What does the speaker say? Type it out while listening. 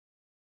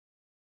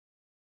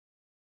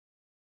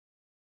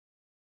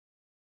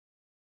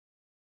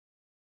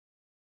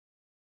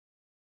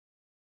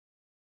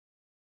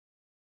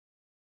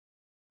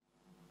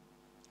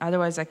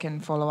otherwise I can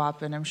follow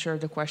up, and I'm sure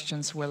the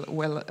questions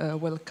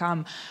will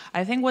come.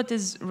 I think what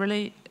is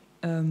really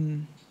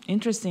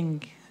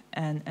interesting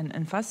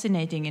and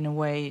fascinating in a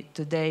way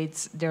today,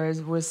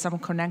 was some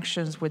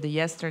connections with the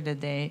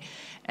yesterday,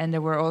 and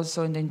there were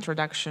also in the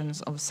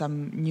introductions of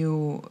some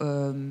new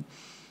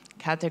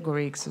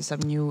categories, of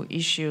some new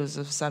issues,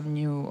 of some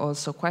new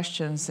also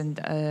questions, and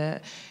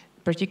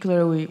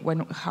particularly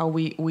how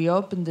we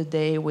opened the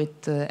day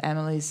with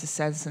Emily's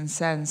Sense and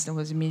Sense. There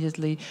was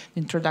immediately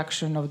the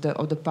introduction of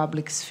the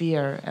public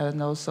sphere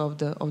and also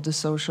of the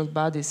social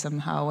body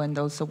somehow, and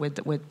also with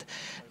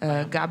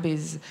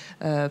Gabi's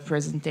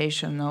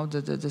presentation,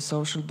 the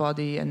social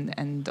body,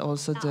 and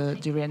also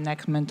the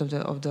reenactment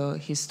of the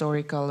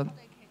historical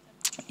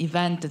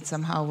event that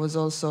somehow was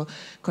also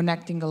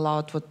connecting a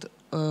lot with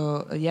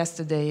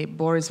yesterday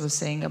Boris was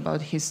saying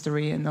about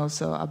history and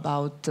also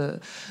about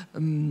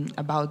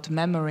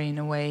memory in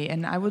a way.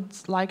 And I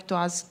would like to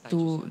ask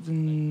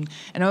and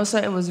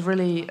also I was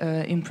really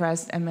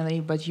impressed,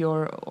 Emily, but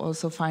you're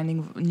also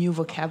finding new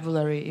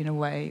vocabulary in a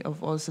way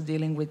of also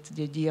dealing with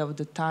the idea of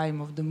the time,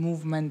 of the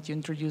movement. You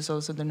introduce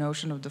also the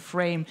notion of the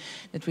frame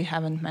that we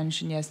haven't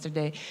mentioned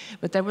yesterday.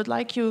 But I would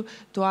like you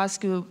to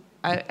ask you,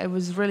 I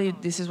was really,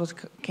 this is what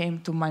came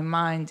to my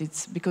mind.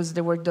 It's because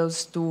there were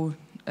those two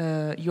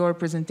your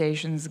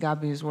presentations,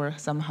 Gabi's, were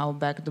somehow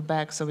back to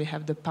back. So we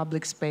have the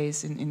public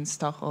space in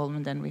Stockholm,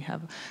 and then we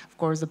have, of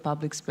course, the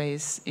public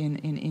space in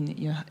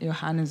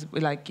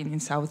Johannesburg, like in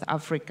South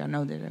Africa.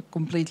 No, they're a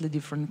completely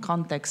different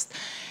context.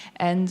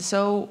 And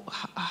so,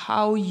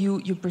 how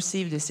you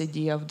perceive this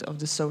idea of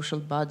the social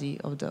body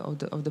of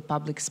the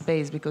public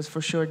space? Because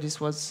for sure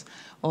this was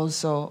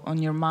also on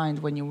your mind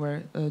when you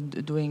were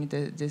doing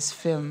this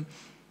film.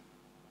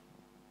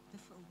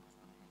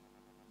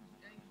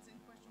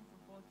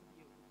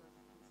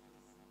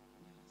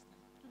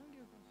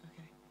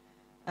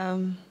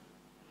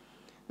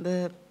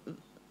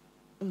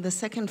 The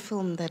second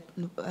film that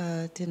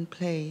didn't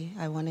play,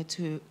 I wanted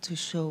to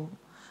show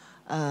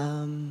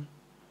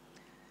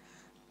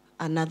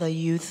another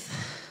youth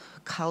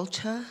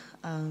culture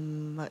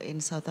in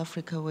South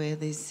Africa, where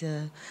there's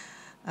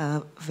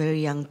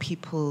very young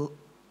people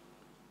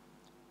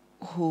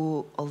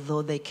who,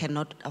 although they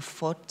cannot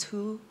afford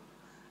to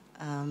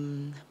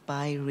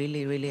buy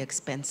really, really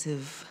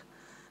expensive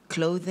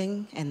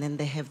clothing, and then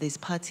they have these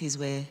parties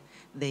where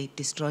they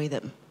destroy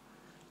them.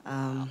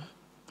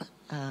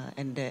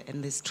 And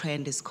this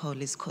trend is called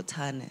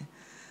iskhothane.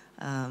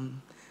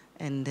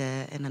 And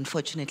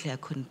unfortunately I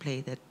couldn't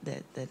play that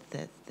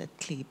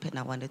clip, and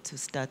I wanted to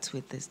start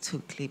with these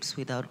two clips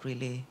without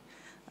really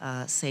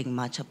saying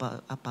much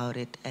about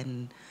it,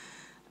 and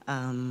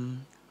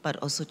but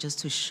also just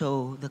to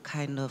show the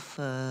kind of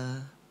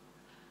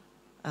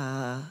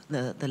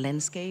the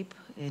landscape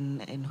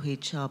in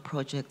which our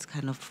projects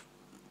kind of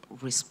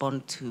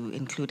respond to,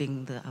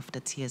 including the After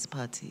Tears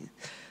parties,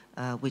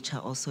 which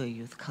are also a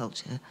youth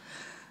culture.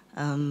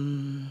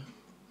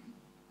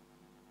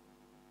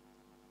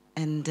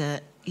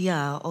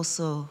 Yeah,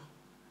 also,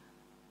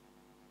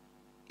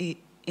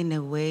 in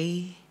a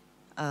way,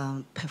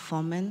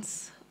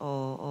 performance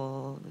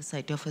or this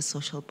idea of a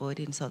social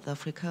body in South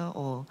Africa,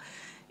 or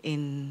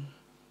in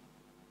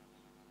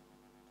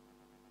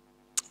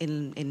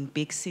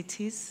big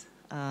cities,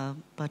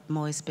 but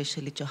more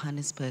especially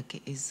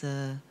Johannesburg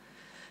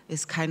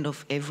is kind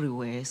of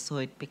everywhere, so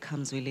it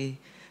becomes really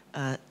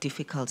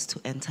difficult to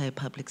enter a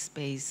public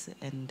space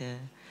and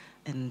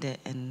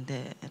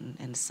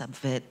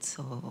subvert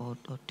or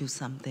do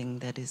something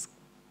that is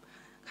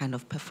kind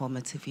of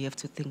performative. You have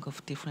to think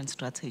of different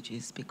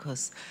strategies,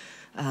 because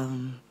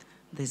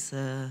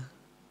there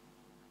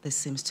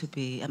seems to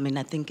be. I mean,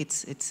 I think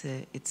it's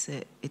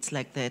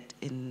like that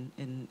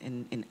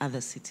in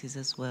other cities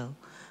as well.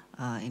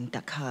 In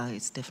Dakar,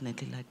 it's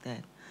definitely like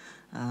that,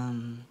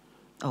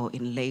 or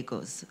in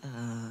Lagos.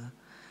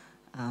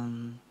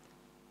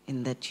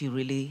 In that you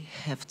really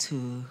have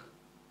to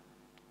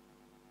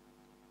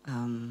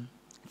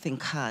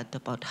think hard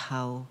about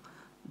how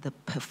the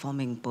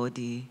performing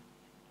body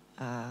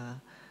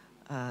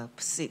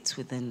sits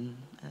within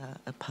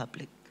a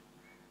public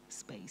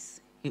space.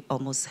 You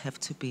almost have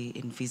to be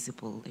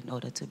invisible in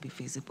order to be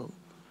visible.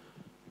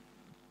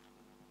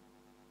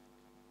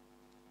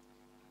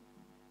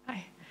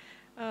 Hi.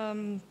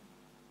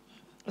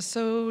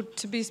 So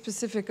to be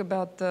specific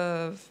about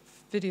the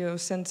video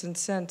Sense and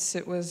Sense,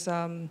 it was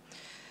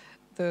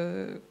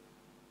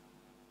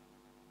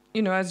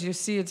as you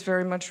see, it's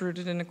very much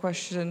rooted in a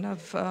question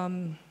of,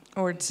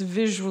 or it's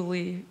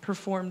visually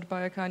performed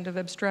by a kind of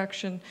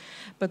abstraction,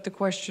 but the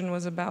question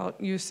was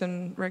about use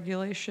and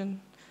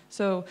regulation.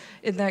 So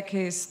in that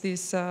case,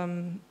 the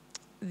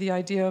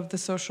idea of the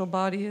social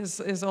body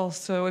is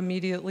also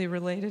immediately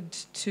related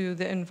to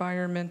the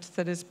environment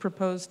that is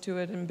proposed to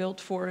it and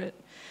built for it.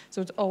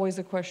 So it's always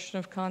a question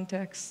of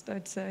context,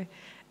 I'd say.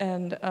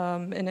 And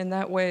in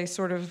that way,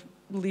 sort of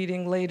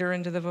leading later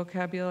into the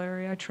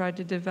vocabulary I tried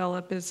to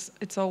develop,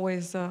 it's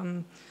always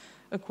a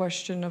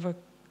question of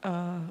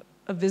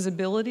a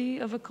visibility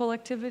of a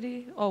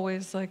collectivity,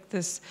 always like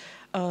this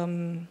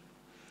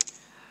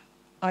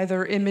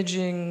either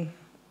imaging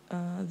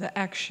the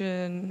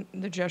action,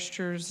 the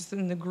gestures,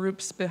 and the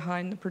groups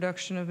behind the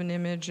production of an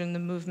image and the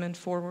movement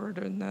forward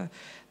and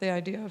the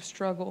idea of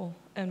struggle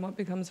and what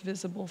becomes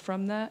visible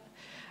from that.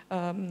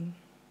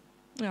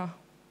 Yeah,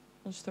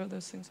 I'll just throw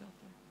those things out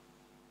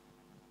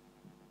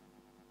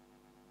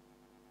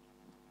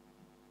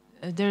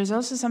there. There's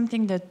also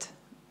something that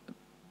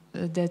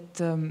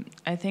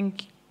I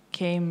think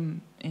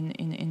came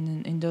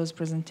in those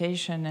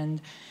presentations,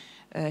 and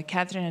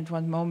Catherine at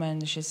one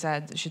moment she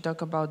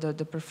talked about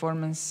the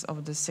performance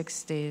of the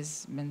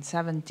 60s and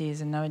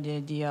 70s, and now the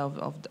idea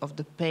of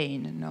the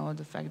pain, you know,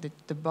 the fact that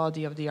the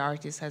body of the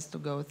artist has to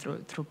go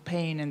through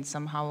pain, and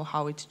somehow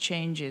how it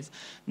changes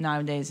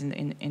nowadays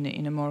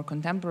in a more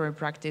contemporary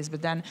practice.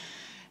 But then,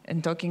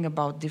 and talking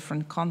about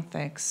different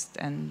contexts,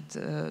 and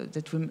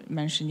that we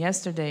mentioned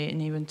yesterday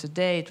and even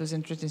today, it was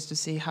interesting to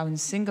see how in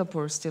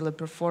Singapore still a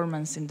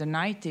performance in the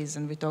 90s,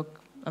 and we talk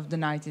of the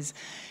 90s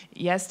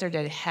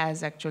yesterday,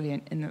 has actually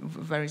a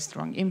very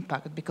strong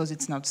impact because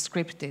it's not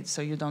scripted, so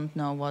you don't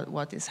know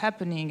what is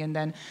happening. And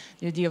then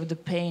the idea of the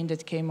pain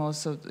that came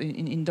also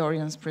in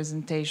Dorian's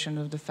presentation,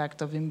 of the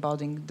fact of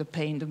embodying the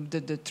pain,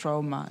 the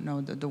trauma,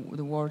 no, the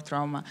war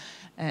trauma,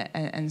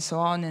 and so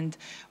on. And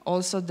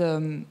also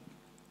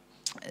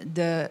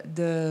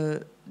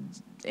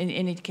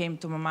and it came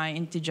to my mind,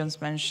 Inti Jones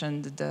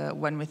mentioned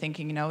when we're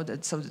thinking, you know,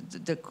 so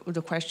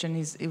the question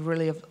is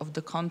really of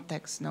the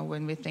context, you know,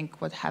 when we think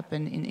what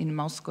happened in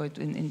Moscow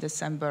in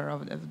December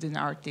of the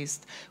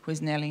artist who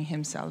is nailing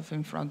himself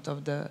in front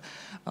of the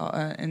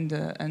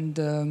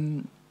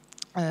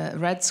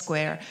Red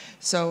Square.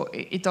 So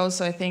it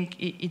also, I think,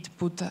 it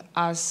put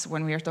us,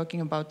 when we are talking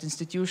about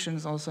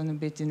institutions, also in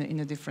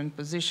a different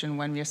position,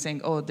 when we are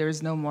saying, oh, there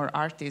is no more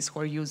artists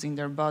who are using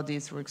their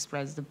bodies to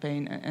express the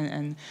pain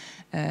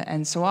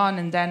and so on.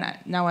 And then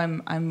now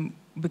I'm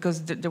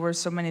because there were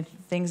so many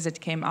things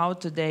that came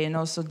out today, and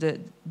also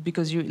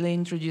because you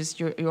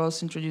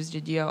also introduced the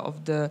idea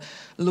of the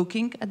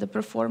looking at the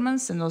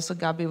performance, and also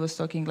Gabi was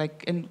talking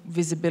like in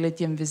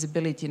visibility and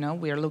visibility. You know,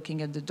 we are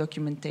looking at the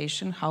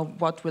documentation,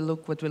 what we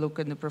look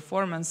at the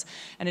performance,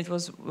 and it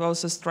was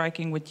also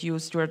striking with you,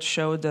 Stuart,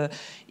 showed the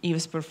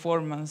Eve's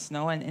performance,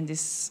 no, and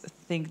this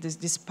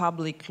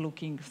public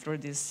looking through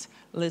this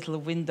little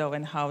window,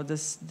 and how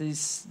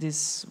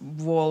these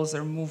walls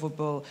are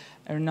movable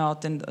or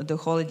not, and the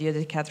whole idea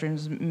that Catherine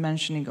was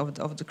mentioning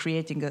of the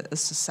creating a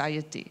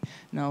society,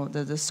 you know,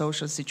 the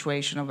social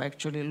situation of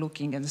actually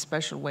looking in a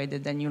special way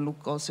that then you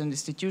look also in the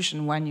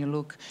institution when you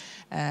look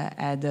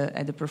at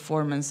the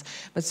performance.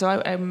 But so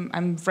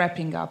I'm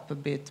wrapping up a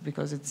bit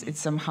because it's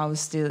somehow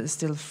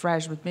still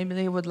fresh. But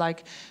maybe I would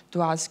like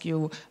to ask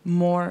you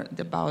more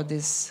about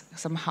this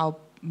somehow,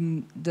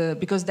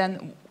 because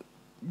then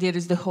there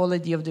is the whole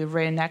idea of the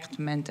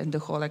reenactment and the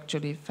whole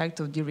actually effect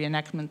of the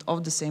reenactment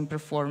of the same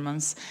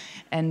performance,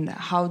 and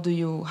how do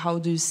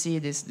you see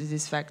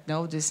this fact?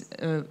 No, this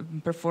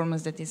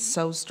performance that is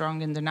so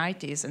strong in the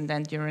 90s, and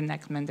then the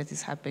reenactment that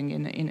is happening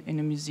in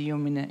a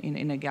museum,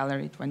 in a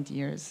gallery 20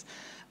 years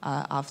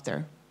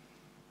after.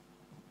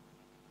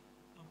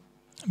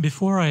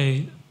 Before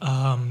I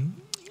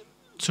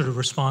sort of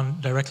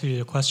respond directly to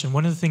your question,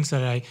 one of the things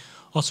that I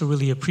also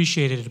really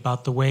appreciated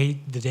about the way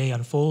the day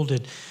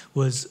unfolded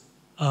was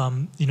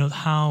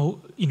how,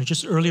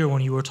 just earlier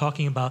when you were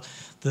talking about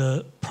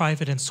the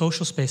private and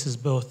social spaces,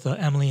 both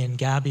Emily and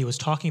Gabby was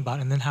talking about,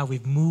 and then how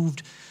we've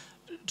moved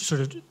to sort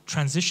of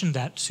transition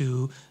that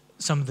to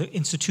some of the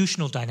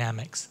institutional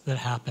dynamics that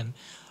happen.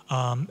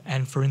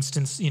 And for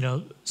instance,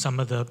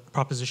 some of the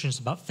propositions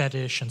about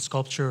fetish and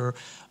sculpture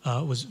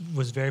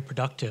was very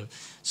productive.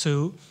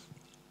 So,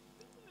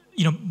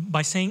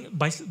 by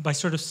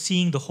sort of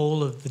seeing the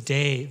whole of the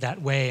day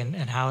that way,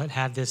 and how it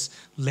had this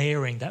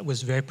layering that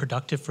was very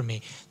productive for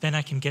me, then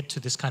I can get to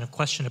this kind of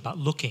question about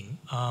looking,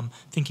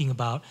 thinking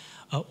about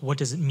what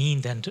does it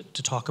mean then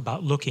to talk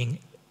about looking,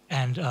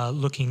 and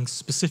looking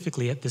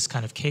specifically at this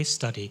kind of case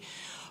study.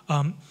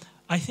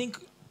 I think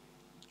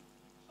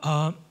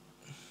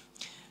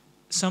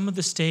some of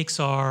the stakes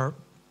are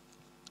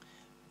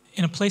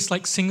in a place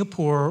like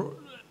Singapore,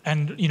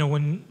 and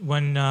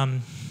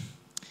when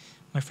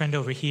my friend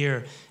over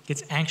here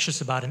gets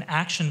anxious about an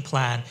action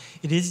plan,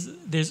 there's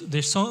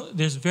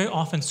very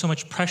often so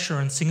much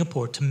pressure in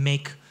Singapore to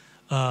make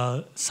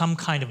some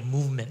kind of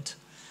movement.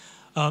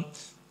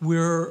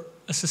 We're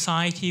a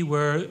society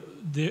where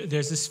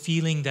there's this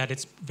feeling that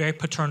it's very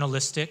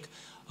paternalistic.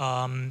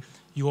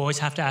 You always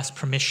have to ask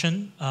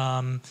permission.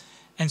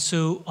 And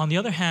so, on the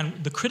other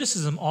hand, the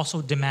criticism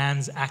also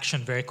demands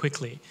action very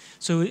quickly.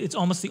 So it's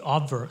almost the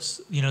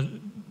obverse.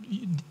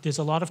 There's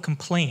a lot of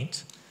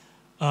complaint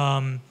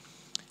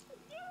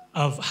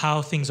of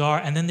how things are,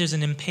 and then there's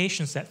an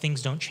impatience that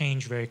things don't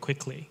change very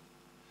quickly.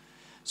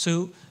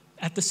 So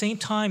at the same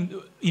time,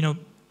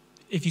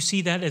 if you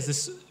see that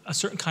as a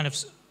certain kind of,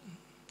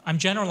 I'm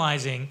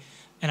generalizing,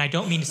 and I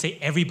don't mean to say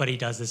everybody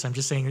does this, I'm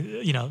just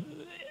saying,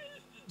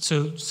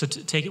 so to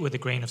take it with a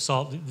grain of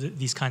salt,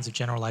 these kinds of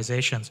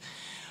generalizations.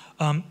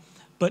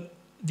 But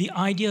the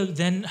idea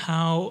then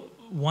how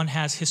one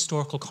has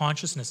historical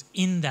consciousness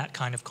in that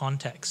kind of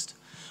context,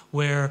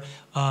 where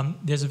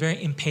there's a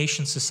very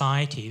impatient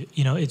society.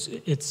 You know,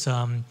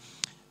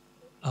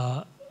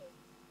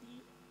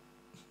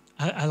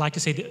 I like to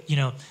say that, you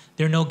know,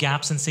 there are no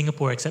gaps in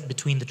Singapore except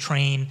between the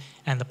train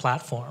and the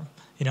platform.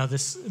 You know,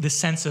 this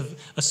sense of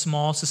a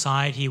small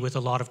society with a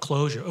lot of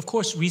closure. Of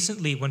course,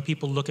 recently, when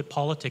people look at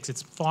politics,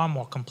 it's far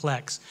more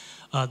complex.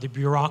 The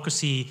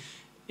bureaucracy,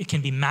 it can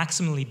be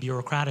maximally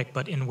bureaucratic,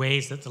 but in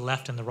ways that the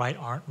left and the right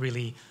aren't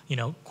really, you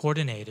know,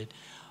 coordinated.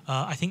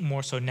 I think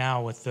more so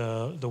now with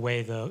the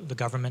way the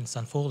government's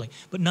unfolding.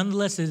 But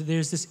nonetheless,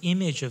 there's this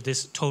image of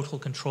this total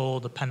control,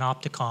 the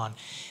panopticon.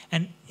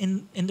 And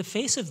in the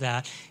face of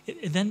that,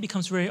 it then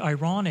becomes very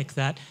ironic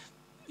that,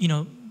 you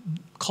know,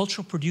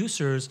 cultural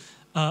producers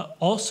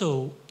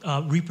also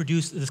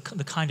reproduce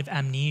the kind of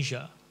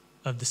amnesia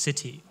of the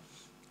city.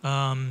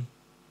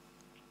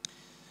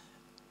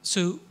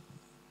 So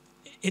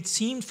it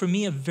seemed for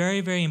me a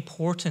very, very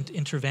important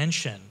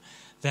intervention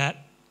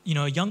that, you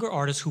know, a younger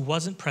artist who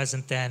wasn't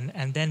present then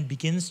and then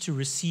begins to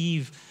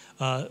receive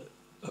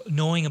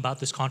knowing about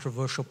this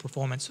controversial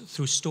performance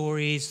through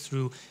stories,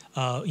 through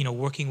you know,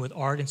 working with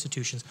art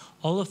institutions,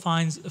 all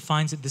finds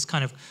it this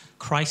kind of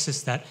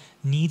crisis that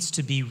needs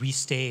to be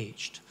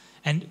restaged.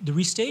 And the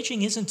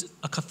restaging isn't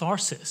a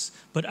catharsis,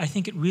 but I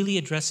think it really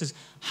addresses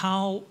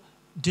how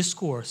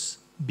discourse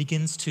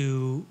begins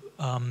to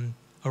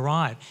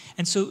arrive.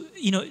 And so,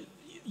 you know,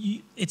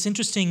 it's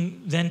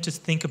interesting then to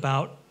think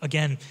about,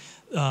 again,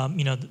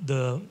 you know,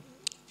 the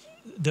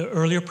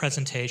earlier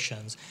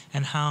presentations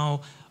and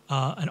how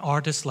an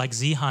artist like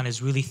Zihan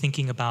is really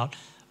thinking about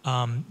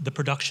the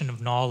production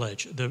of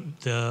knowledge,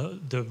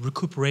 the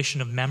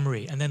recuperation of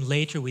memory, and then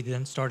later we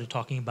then started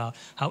talking about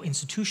how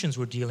institutions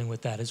were dealing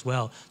with that as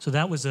well. So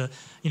that was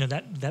you know,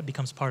 that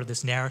becomes part of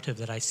this narrative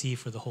that I see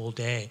for the whole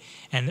day,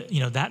 and you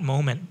know, that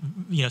moment,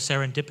 you know,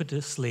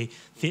 serendipitously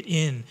fit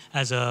in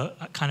as a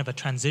kind of a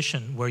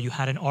transition where you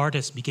had an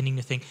artist beginning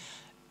to think,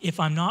 if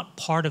I'm not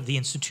part of the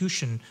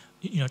institution,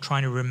 you know,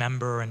 trying to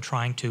remember and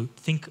trying to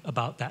think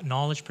about that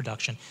knowledge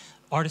production,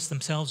 artists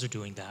themselves are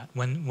doing that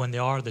when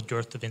there are the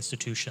dearth of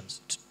institutions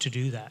to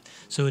do that.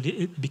 So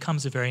it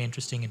becomes a very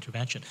interesting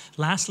intervention.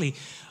 Lastly,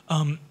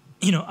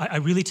 you know, I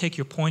really take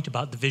your point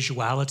about the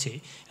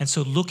visuality. And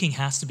so looking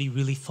has to be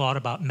really thought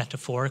about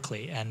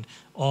metaphorically and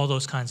all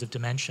those kinds of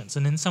dimensions.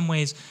 And in some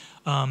ways,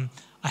 I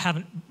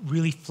haven't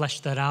really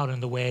fleshed that out in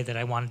the way that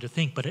I wanted to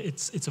think, but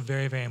it's a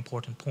very, very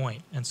important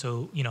point. And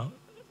so, you know,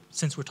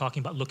 since we're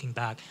talking about looking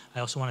back, I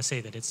also want to say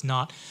that it's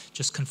not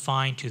just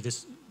confined to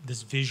this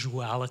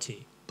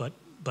visuality,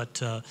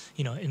 but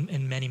you know,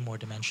 in many more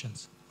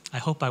dimensions. I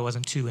hope I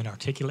wasn't too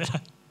inarticulate.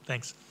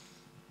 Thanks.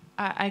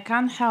 I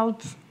can't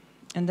help,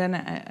 and then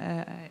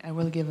I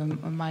will give a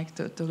mic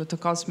to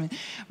Cosmin,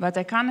 but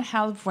I can't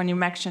help when you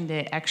mention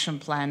the action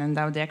plan, and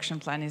now the action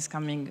plan is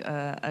coming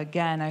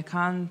again. I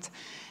can't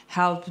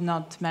help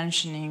not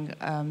mentioning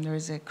there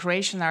is a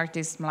Croatian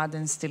artist,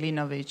 Mladen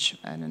Stilinovic.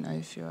 I don't know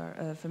if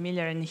you're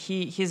familiar, and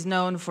he's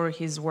known for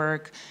his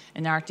work.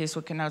 An artist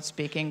who cannot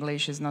speak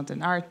English is not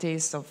an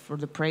artist. So for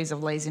the praise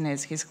of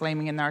laziness, he's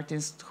claiming an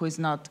artist who is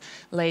not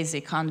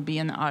lazy can't be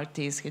an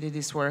artist. He did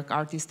his work,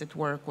 artist at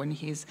work, when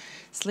he's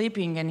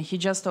sleeping, and he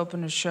just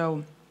opened a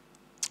show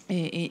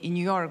in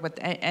New York. But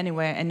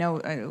anyway, I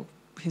know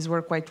his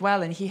work quite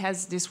well, and he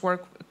has this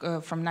work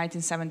from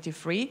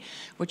 1973,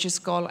 which is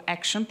called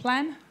Action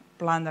Plan.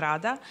 Plan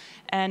Rada,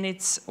 and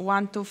it's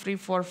 1, 2, 3,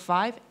 4,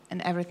 5,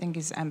 and everything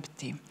is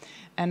empty.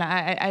 And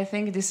I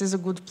think this is a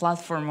good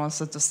platform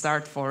also to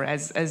start for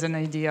as an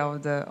idea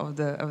of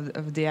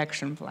the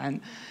action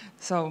plan.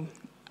 So,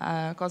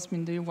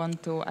 Cosmin, do you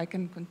want to? I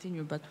can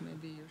continue, but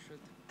maybe you should.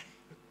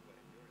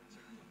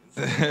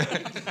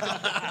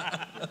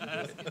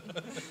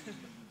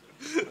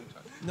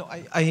 No,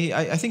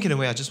 I think in a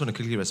way I just want to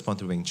quickly respond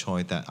to Weng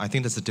Choi that I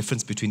think there's a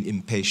difference between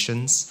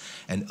impatience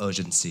and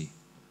urgency.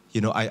 You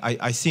know,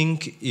 I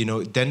think, you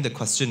know, then the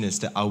question is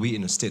that are we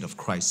in a state of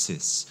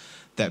crisis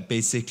that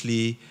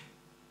basically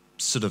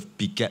sort of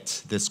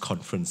beget this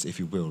conference, if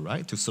you will,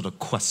 right? To sort of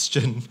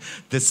question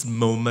this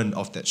moment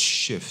of that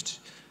shift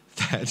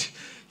that,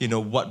 you know,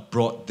 what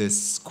brought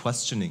this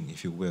questioning,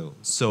 if you will.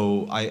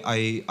 So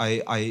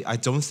I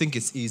don't think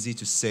it's easy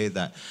to say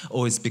that,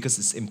 oh, it's because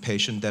it's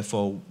impatient,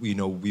 therefore, you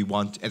know, we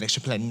want an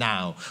action plan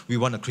now, we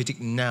want a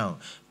critic now.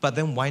 But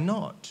then why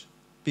not?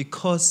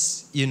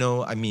 Because, you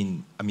know, I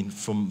mean,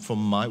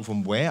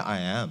 from where I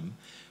am,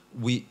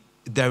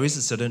 there is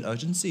a certain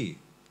urgency,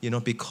 you know,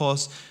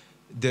 because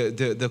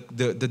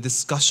the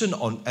discussion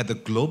at the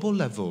global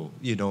level,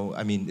 you know,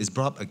 I mean, is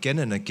brought up again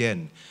and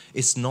again.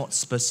 It's not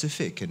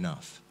specific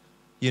enough.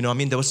 You know, I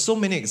mean, there were so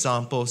many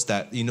examples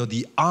that, you know,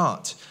 the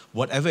art,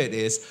 whatever it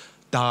is,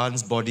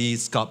 dance, body,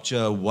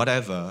 sculpture,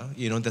 whatever,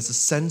 you know, there's a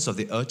sense of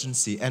the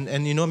urgency.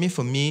 And you know, I mean,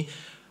 for me,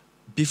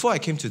 before I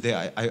came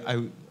today,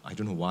 I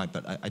don't know why,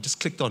 but I just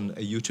clicked on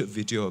a YouTube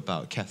video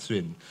about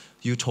Catherine,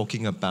 you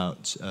talking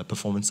about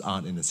performance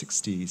art in the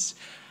 60s.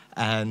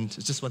 And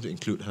I just want to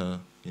include her,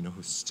 you know,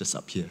 who's just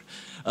up here.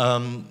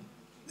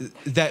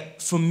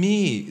 that for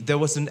me, there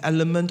was an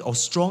element or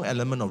strong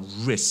element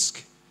of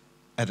risk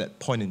at that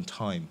point in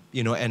time,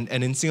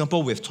 and in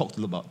Singapore, we've talked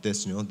about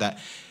this,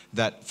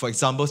 that for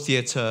example,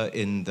 theatre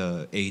in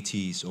the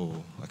 80s,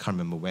 or I can't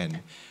remember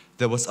when,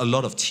 there was a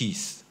lot of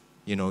teeth,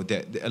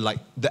 like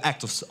the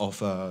act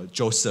of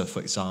Joseph,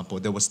 for example,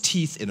 there was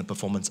teeth in the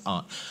performance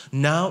art.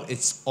 Now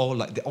it's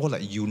they're all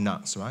like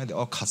eunuchs, right? They're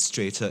all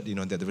castrated,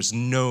 that there is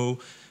no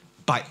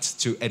bite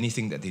to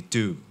anything that they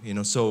do,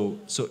 so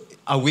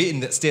are we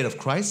in that state of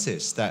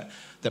crisis that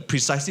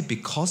precisely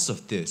because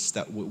of this,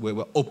 that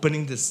we're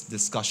opening this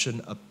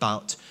discussion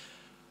about,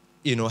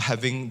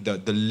 having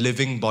the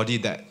living body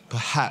that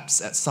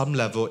perhaps at some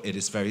level it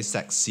is very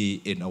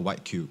sexy in a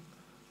white cube,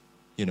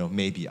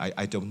 maybe,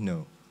 I don't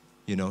know,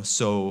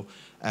 so,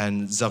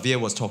 and Xavier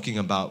was talking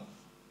about,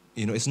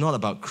 it's not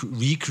about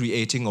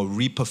recreating or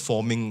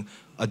reperforming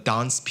a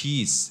dance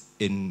piece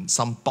in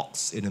some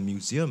box in a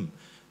museum.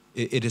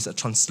 It is a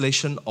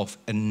translation of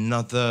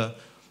another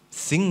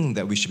thing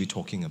that we should be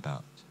talking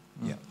about.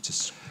 Yeah,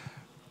 just.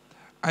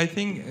 I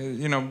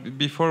think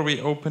before we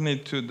open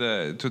it to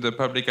the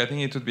public, I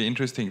think it would be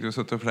interesting to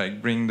sort of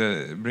like bring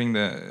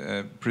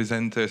the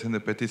presenters and the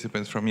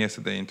participants from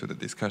yesterday into the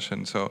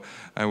discussion. So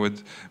I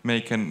would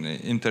make an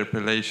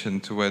interpellation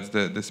towards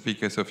the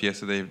speakers of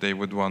yesterday if they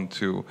would want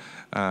to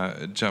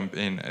jump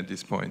in at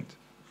this point.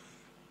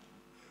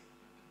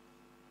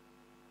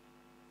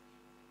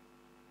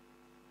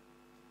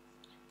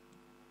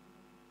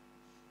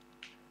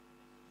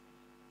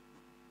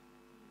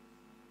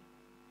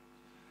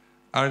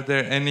 Are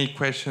there any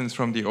questions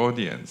from the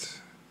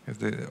audience? Because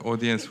the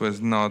audience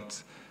was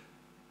not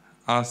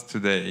asked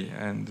today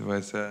and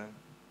was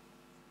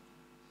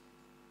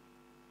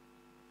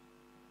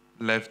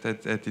left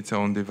at its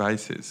own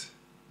devices.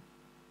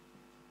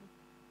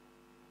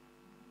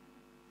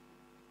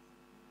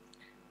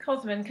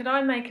 Cosmin, could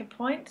I make a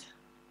point?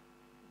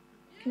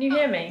 Can you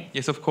hear me?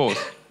 Yes, of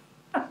course.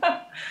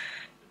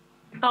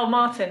 Oh,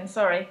 Martin,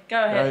 sorry.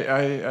 Go ahead.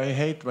 I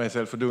hate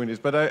myself for doing this,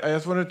 but I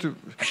just wanted to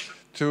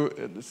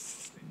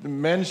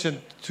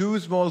mention two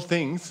small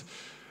things.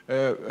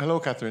 Hello,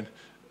 Catherine.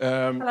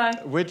 Hello.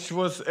 Which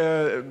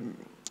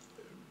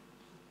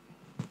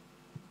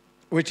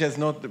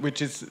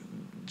is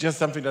just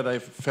something that I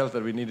felt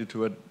that we needed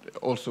to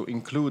also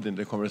include in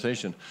the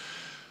conversation.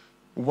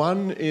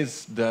 One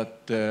is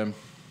that the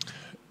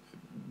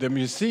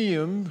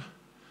museum,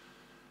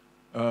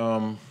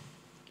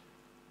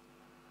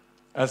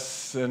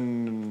 as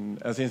an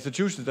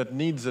institution that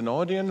needs an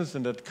audience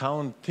and that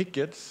count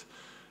tickets,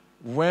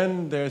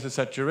 when there's a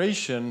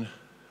saturation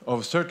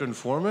of certain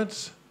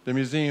formats, the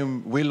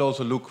museum will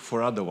also look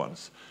for other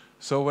ones.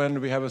 So when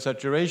we have a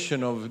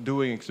saturation of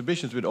doing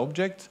exhibitions with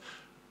objects,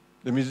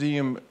 the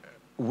museum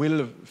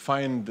will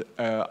find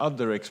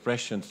other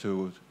expressions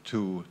to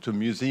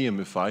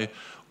museumify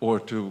or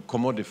to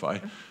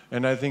commodify.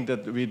 And I think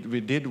that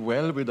we did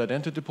well with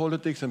identity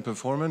politics and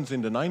performance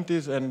in the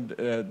 90s, and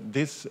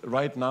this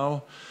right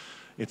now,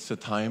 it's a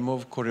time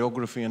of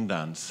choreography and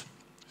dance.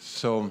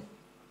 So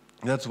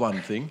that's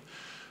one thing.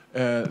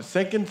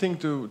 Second thing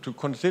to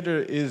consider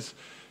is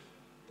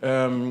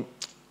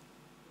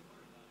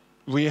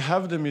we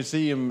have the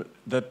museum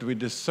that we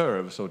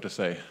deserve, so to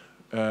say,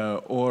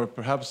 or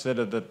perhaps said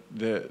that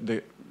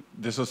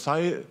the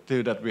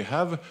society that we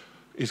have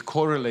is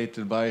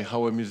correlated by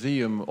how a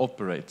museum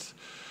operates.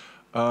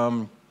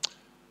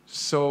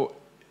 So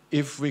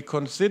if we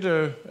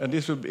consider, and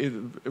this would be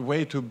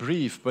way too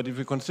brief, but if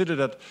we consider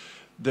that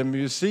the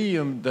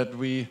museum that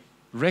we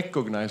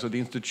recognize, or the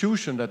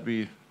institution that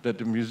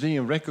the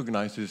museum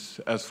recognizes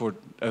as for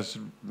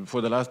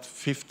the last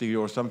 50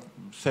 or some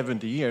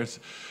 70 years,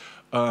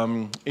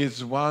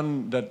 is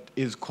one that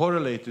is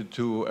correlated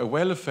to a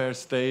welfare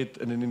state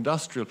and an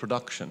industrial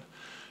production,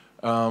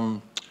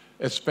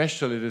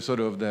 especially the sort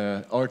of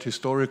the art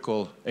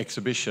historical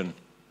exhibition.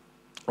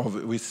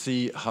 We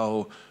see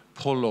how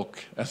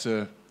Pollock, as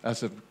a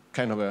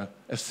kind of a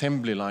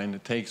assembly line,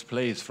 takes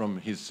place from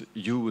his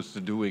youth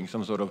doing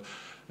some sort of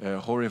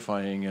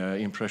horrifying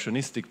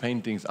impressionistic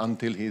paintings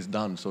until he's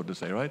done, so to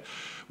say, right?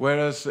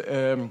 Whereas,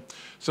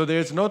 so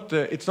it's not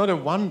a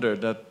wonder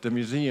that the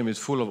museum is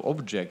full of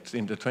objects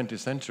in the 20th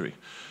century.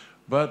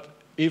 But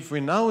if we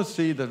now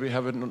see that we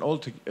have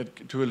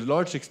to a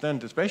large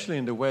extent, especially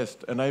in the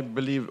West, and I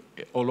believe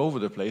all over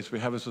the place, we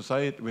have a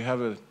society, we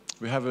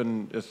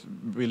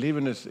live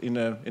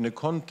in a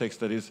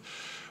context that is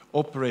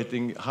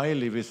operating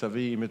highly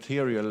vis-a-vis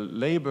material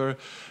labor,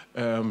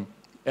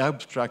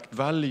 abstract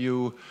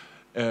value,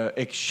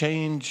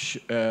 exchange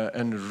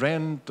and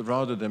rent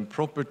rather than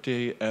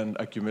property and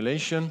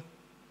accumulation.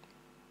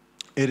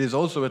 It is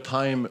also a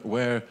time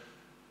where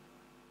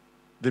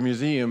the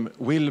museum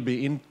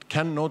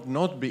cannot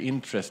not be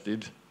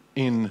interested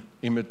in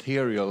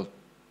immaterial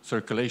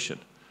circulation.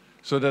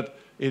 So that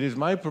it is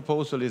my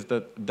proposal is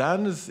that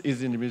dance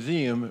is in the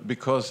museum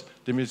because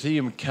the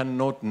museum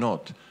cannot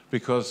not,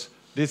 because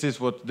this is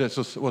what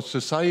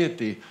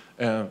society,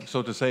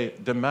 so to say,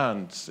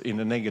 demands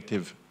in a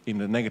negative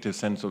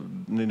sense,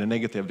 in a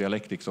negative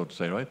dialectic, so to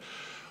say, right?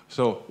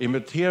 So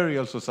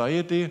immaterial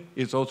society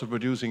is also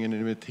producing an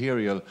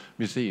immaterial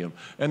museum.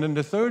 And then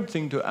the third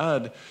thing to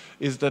add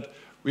is that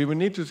we will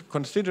need to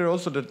consider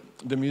also that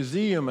the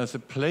museum as a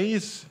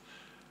place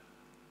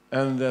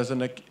and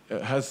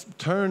has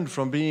turned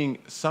from being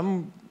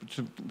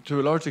to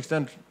a large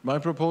extent, my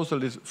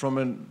proposal is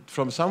from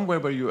somewhere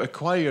where you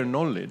acquire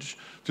knowledge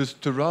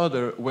to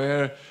rather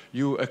where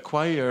you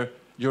acquire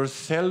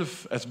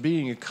yourself as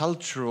being a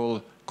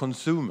cultural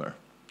consumer.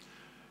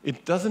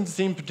 It doesn't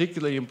seem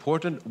particularly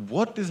important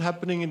what is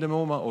happening in the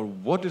MoMA or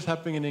what is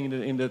happening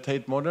in the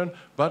Tate Modern,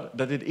 but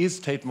that it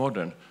is Tate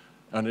Modern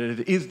and that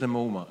it is the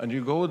MoMA. And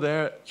you go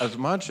there as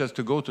much as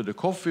to go to the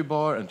coffee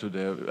bar and to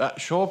the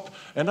shop,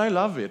 and I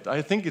love it.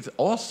 I think it's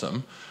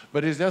awesome,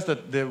 but it's just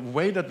that the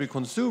way that we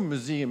consume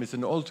museum is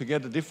an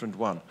altogether different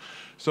one.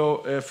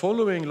 So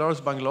following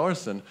Lars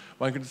Bang-Larsen,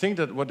 one can think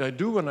that what I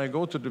do when I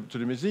go to the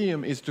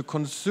museum is to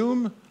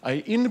consume, I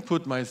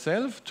input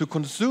myself, to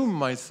consume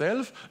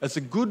myself as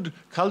a good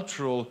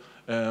cultural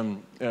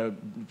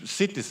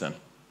citizen.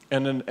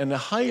 And a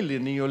highly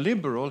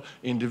neoliberal,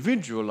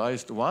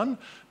 individualized one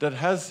that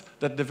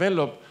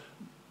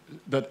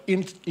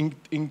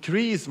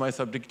increase my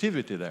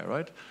subjectivity there,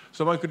 right?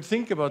 So I could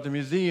think about the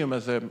museum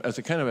as a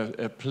kind of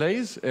a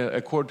place,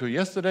 according to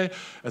yesterday,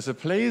 as a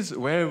place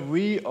where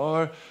we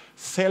are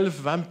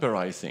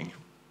self-vampirizing.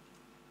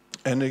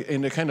 And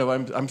in a kind of,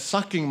 I'm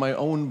sucking my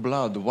own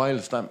blood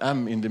whilst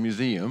I'm in the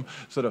museum,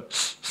 sort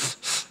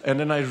of,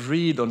 and then I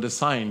read on the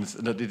signs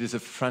that it is a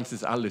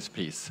Francis Alice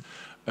piece.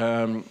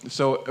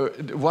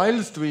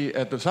 Whilst we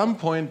at some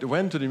point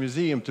went to the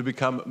museum to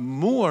become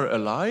more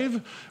alive,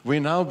 we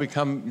now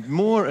become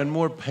more and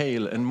more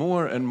pale and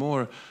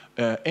more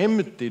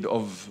emptied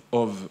of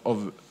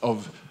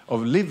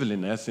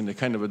liveliness in the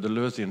kind of a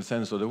Deleuzian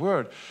sense of the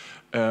word.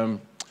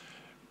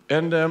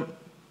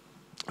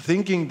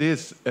 Thinking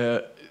this,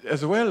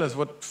 as well as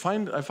what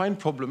I find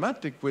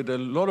problematic with a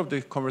lot of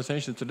the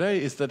conversation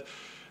today, is that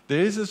there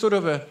is a sort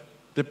of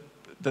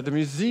that the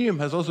museum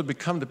has also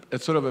become a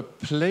sort of a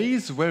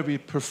place where we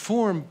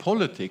perform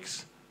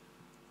politics,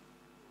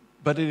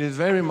 but it is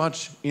very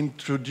much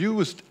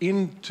introduced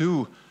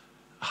into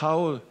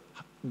how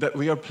that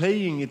we are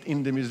playing it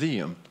in the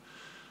museum.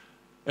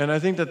 And I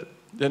think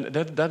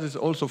that is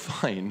also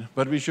fine,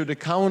 but we should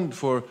account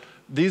for,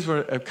 these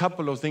were a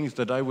couple of things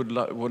that I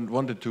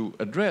wanted to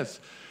address.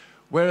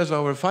 Whereas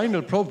our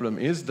final problem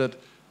is that,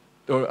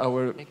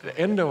 or the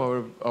end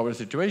of our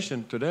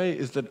situation today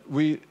is that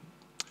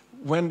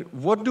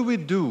what do we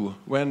do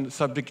when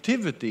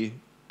subjectivity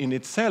in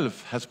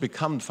itself has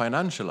become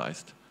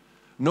financialized?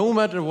 No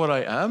matter what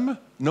I am,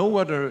 no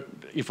matter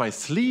if I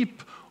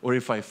sleep or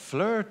if I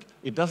flirt,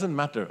 it doesn't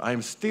matter.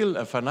 I'm still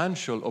a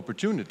financial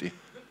opportunity.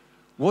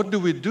 What do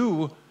we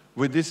do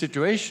with this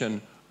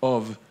situation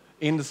of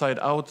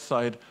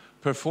inside-outside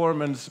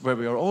performance where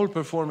we are all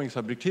performing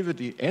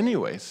subjectivity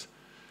anyways?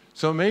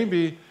 So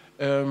maybe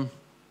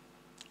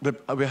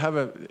we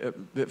have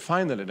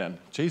finally then,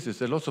 Jesus,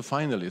 there are lots of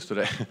finalists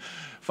today.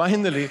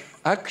 Finally,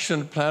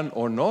 action plan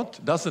or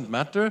not, doesn't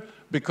matter,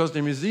 because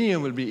the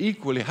museum will be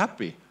equally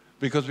happy,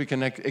 because we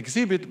can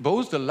exhibit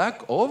both the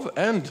lack of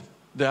and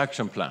the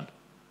action plan.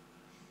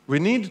 We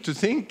need to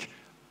think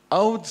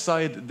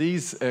outside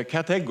these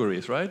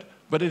categories, right?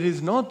 But it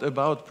is not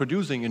about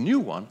producing a new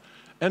one.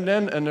 And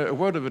then a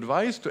word of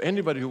advice to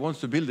anybody who wants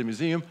to build a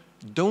museum: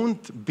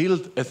 don't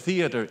build a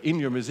theater in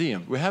your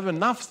museum. We have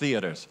enough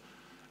theaters,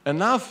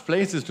 enough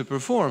places to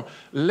perform.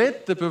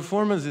 Let the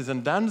performances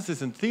and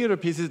dances and theater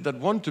pieces that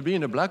want to be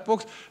in a black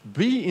box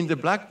be in the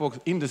black box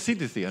in the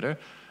city theater.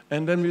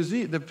 And then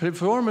the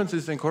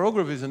performances and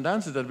choreographies and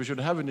dances that we should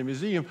have in the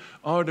museum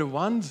are the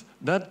ones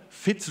that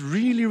fits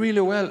really,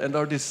 really well and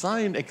are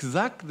designed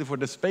exactly for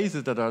the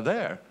spaces that are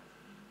there.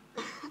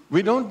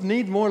 We don't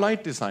need more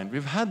light design.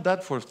 We've had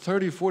that for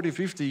 30, 40,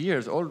 50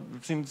 years, all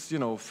since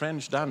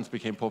French dance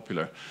became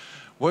popular.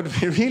 What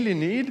we really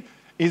need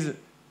is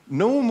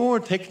no more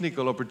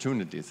technical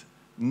opportunities,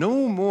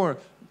 no more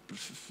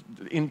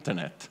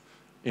internet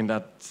in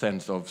that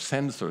sense of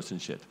sensors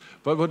and shit.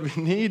 But what we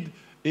need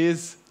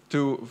is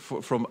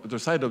from the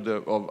side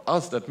of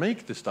us that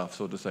make the stuff,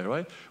 so to say,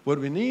 right? What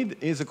we need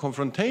is a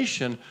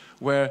confrontation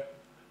where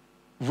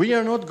we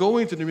are not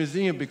going to the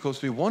museum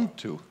because we want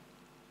to.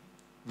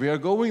 We are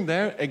going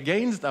there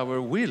against our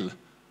will,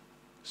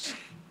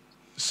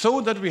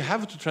 so that we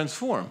have to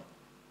transform.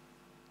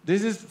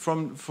 This is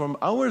from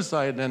our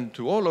side and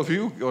to all of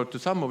you, or to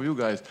some of you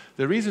guys,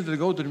 the reason to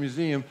go to the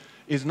museum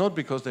is not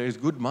because there is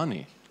good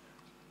money.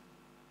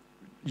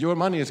 Your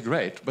money is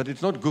great, but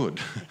it's not good.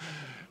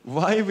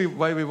 Why we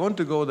want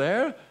to go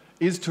there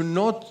is to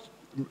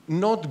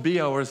not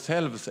be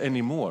ourselves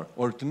anymore,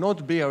 or to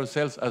not be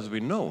ourselves as we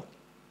know.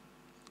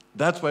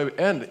 That's why,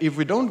 and if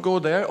we don't go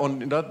there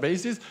on that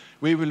basis,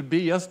 we will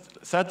be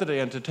just Saturday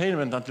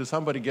entertainment until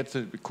somebody gets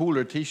a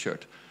cooler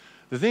T-shirt.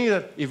 The thing is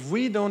that if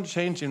we don't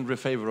change in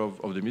favor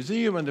of the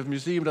museum, and the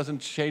museum doesn't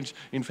change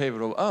in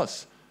favor of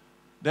us,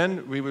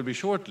 then we will be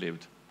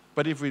short-lived.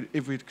 But if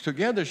we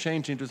together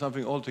change into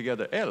something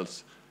altogether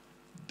else,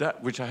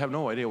 which I have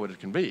no idea what it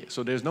can be,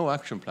 so there's no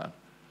action plan,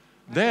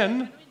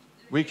 then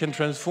we can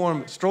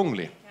transform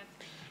strongly.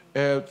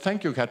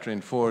 Thank you,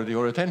 Catherine, for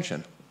your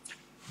attention.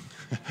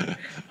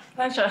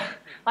 Pleasure.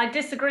 I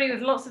disagree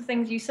with lots of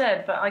things you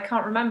said, but I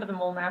can't remember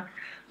them all now.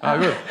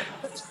 Good.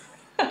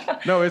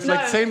 No, it's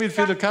like same with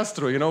Fidel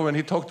Castro, you know, when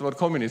he talked about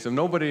communism.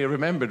 Nobody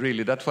remembered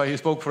really. That's why he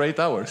spoke for 8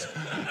 hours.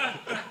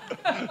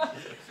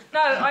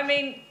 No, I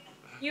mean,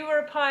 you were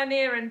a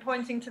pioneer in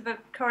pointing to the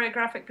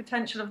choreographic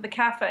potential of the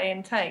cafe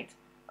in Tate.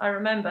 I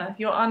remember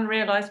your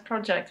unrealized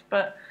project,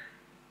 but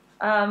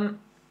can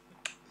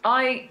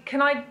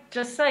I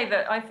just say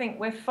that I think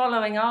we're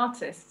following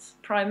artists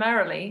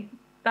primarily.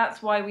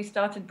 That's why we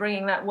started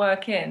bringing that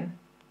work in.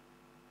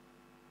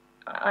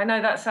 I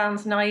know that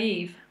sounds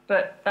naive,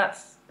 but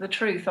that's the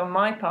truth on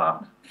my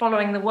part,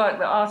 following the work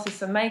that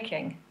artists are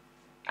making.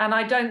 And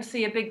I don't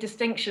see a big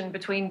distinction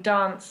between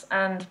dance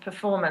and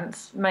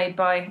performance made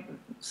by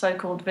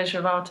so-called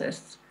visual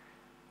artists.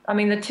 I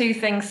mean, the two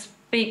things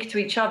speak to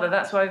each other.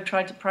 That's why we've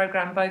tried to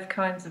program both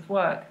kinds of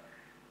work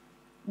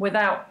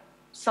without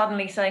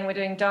suddenly saying we're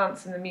doing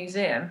dance in the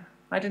museum.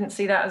 I didn't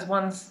see that as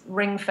one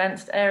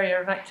ring-fenced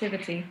area of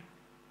activity.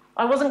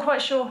 I wasn't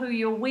quite sure who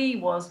your we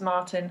was,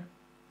 Martin.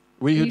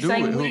 We who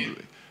do.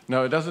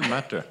 No, it doesn't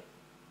matter.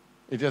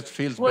 It just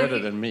feels better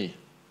than me.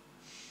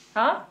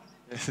 Huh?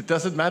 It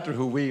doesn't matter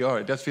who we are.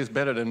 It just feels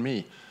better than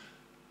me.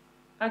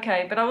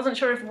 Okay, but I wasn't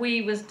sure if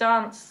we was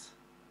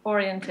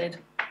dance-oriented.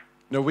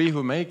 No, we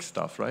who make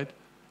stuff, right?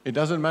 It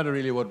doesn't matter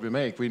really what we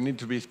make. We need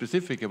to be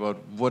specific about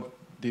what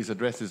these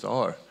addresses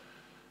are.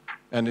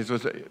 And it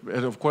was,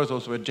 of course,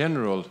 also a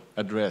general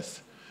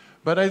address.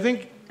 But I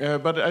think,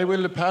 but I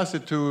will pass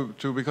it to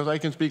because I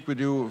can speak with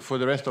you for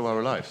the rest of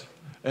our lives.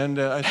 And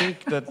I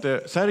think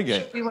that,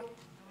 Sergei.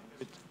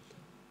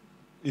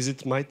 Is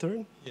it my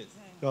turn? Yes.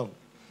 Oh,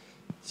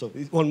 so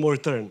one more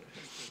turn.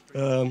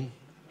 No,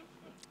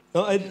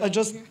 I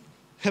just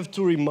have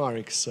two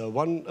remarks.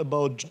 One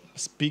about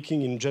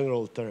speaking in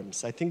general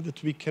terms. I think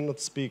that we cannot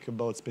speak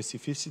about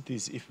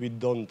specificities if we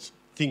don't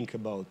think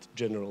about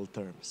general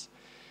terms.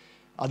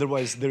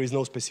 Otherwise, there is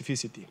no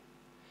specificity.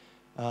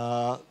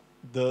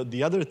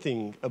 The other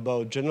thing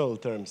about general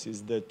terms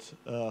is that,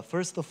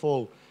 first of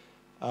all,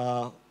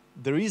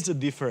 there is a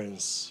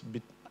difference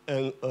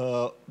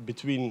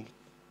between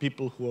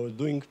people who are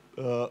doing,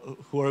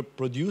 who are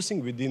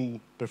producing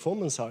within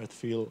performance art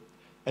field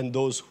and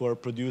those who are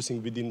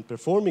producing within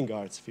performing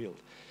arts field.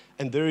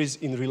 And there is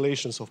in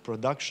relations of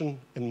production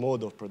and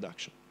mode of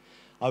production.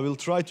 I will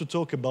try to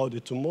talk about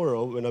it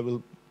tomorrow when I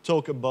will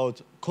talk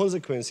about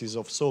consequences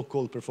of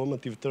so-called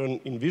performative turn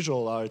in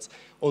visual arts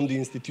on the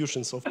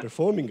institutions of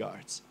performing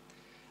arts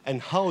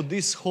and how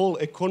this whole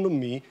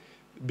economy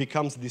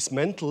becomes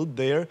dismantled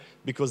there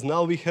because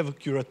now we have a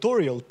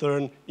curatorial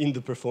turn in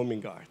the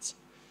performing arts.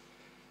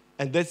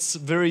 And that's a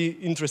very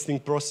interesting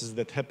process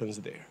that happens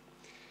there.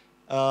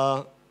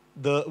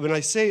 When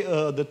I say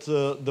that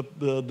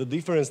the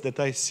difference that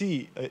I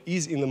see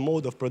is in the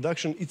mode of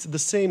production, it's the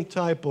same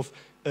type of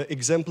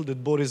example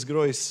that Boris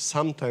Groys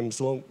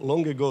sometimes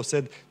long ago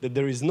said that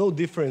there is no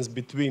difference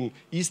between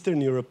Eastern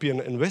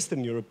European and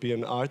Western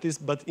European artists,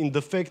 but in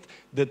the fact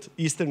that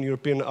Eastern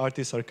European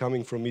artists are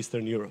coming from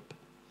Eastern Europe.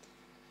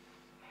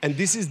 And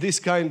this is this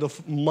kind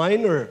of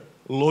minor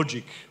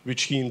logic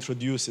which he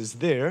introduces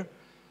there,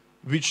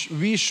 which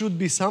we should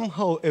be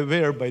somehow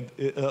aware by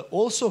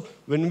also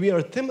when we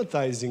are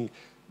thematizing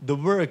the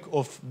work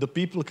of the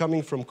people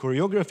coming from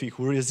choreography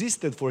who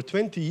resisted for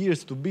 20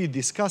 years to be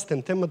discussed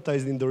and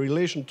thematized in the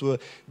relation to a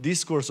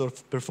discourse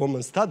of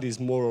performance studies,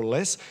 more or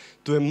less,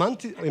 to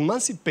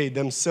emancipate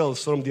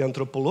themselves from the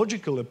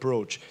anthropological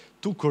approach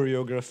to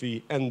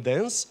choreography and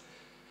dance,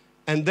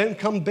 and then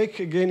come back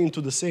again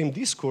into the same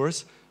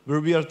discourse where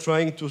we are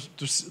trying to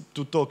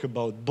talk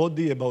about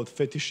body, about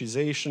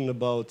fetishization,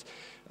 about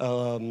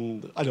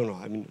I don't know,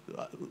 I mean,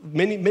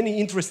 many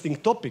interesting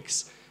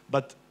topics,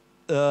 but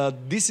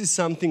this is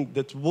something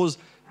that was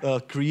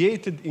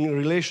created in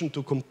relation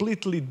to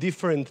completely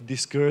different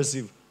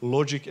discursive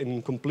logic and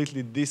in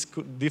completely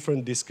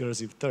different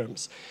discursive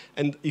terms.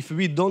 And if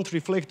we don't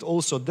reflect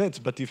also that,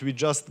 but if we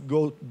just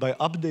go by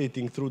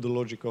updating through the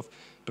logic of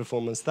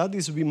performance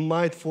studies, we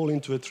might fall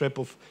into a trap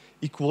of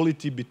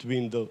equality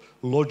between the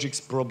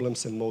logics,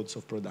 problems, and modes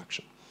of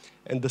production.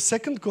 And the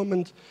second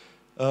comment,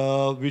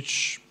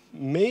 which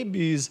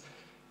maybe is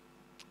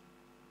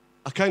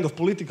a kind of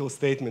political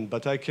statement,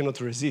 but I cannot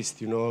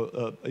resist. You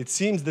know, it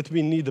seems that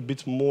we need a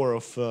bit more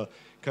of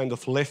kind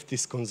of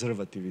leftist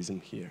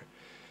conservatism here.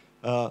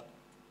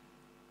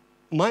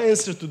 My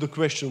answer to the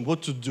question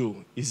what to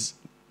do is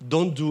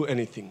don't do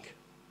anything.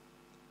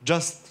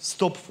 Just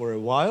stop for a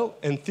while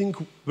and think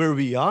where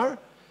we are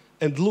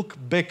and look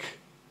back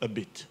a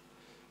bit.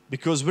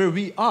 Because where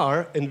we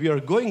are and we are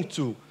going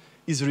to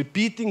is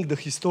repeating the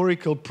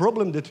historical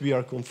problem that we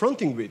are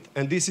confronting with,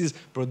 and this is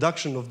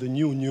production of the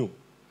new.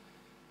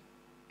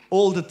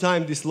 All the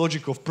time, this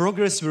logic of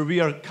progress, where we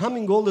are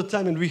coming all the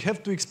time and we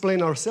have to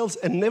explain ourselves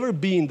and never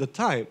be in the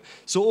time.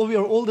 So we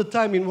are all the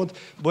time in what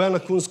Bojana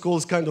Kunz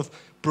calls kind of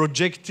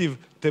projective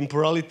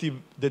temporality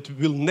that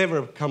will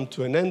never come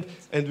to an end,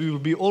 and we will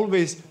be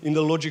always in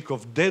the logic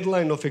of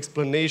deadline of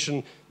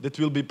explanation that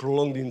will be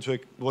prolonged into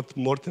what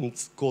Morten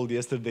called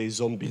yesterday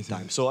zombie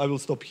time. So I will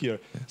stop here.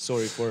 Yeah.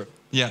 Sorry for...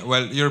 Yeah,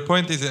 well, your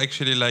point is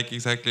actually like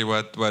exactly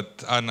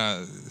what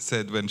Anna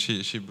said when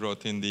she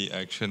brought in the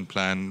action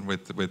plan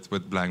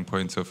with blank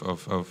points of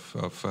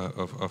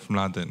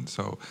Mladen.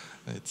 So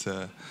it's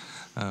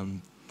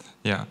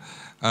yeah.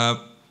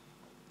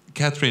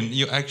 Catherine,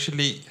 you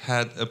actually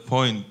had a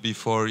point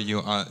before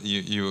you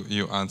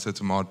answered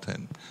to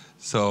Morten.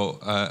 So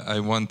I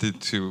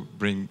wanted to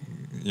bring,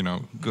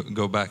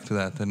 go back to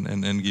that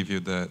and give you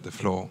the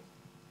floor.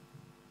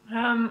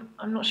 I'm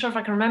not sure if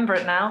I can remember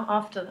it now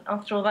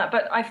after all that,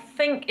 but I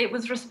think it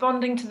was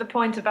responding to the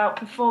point about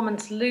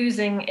performance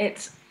losing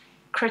its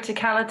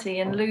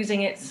criticality and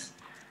losing its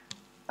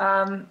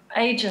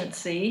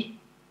agency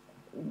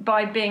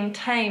by being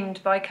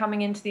tamed by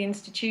coming into the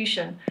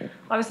institution.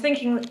 I was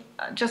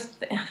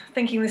just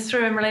thinking this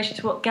through in relation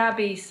to what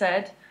Gabby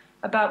said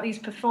about these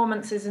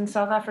performances in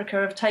South Africa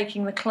of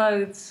taking the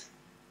clothes,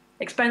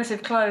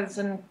 expensive clothes,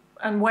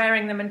 and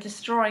wearing them and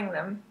destroying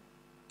them.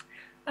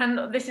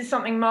 And this is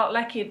something Mark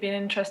Leckey had been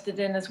interested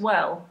in as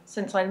well,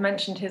 since I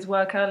mentioned his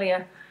work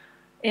earlier,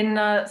 in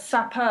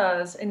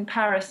sapeurs in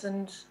Paris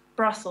and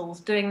Brussels,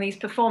 doing these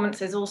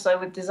performances also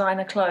with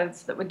designer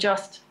clothes that were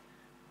just,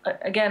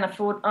 again,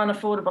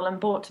 unaffordable and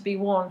bought to be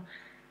worn.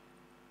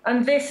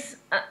 And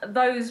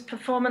those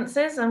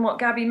performances and what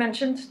Gabby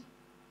mentioned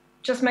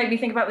just made me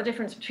think about the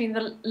difference between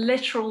the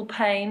literal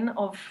pain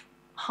of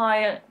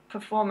higher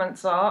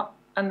performance art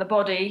and the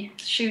body,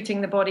 shooting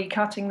the body,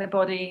 cutting the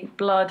body,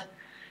 blood,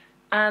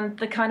 and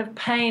the kind of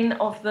pain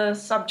of the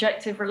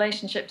subjective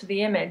relationship to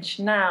the image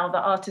now that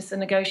artists are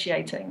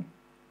negotiating.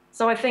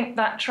 So I think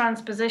that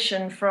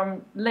transposition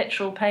from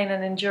literal pain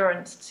and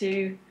endurance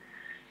to,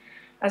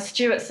 as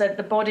Stuart said,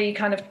 the body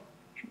kind of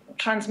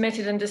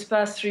transmitted and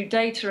dispersed through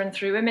data and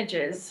through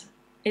images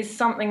is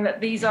something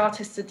that these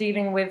artists are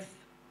dealing with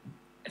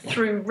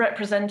through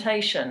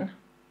representation.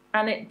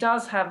 And it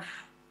does have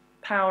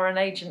power and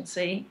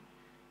agency.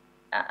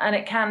 And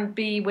it can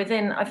be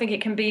within, I think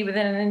it can be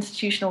within an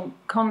institutional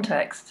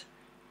context.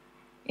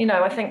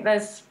 I think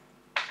there's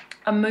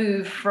a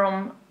move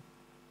from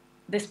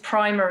this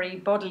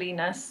primary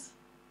bodiliness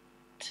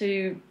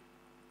to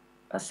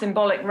a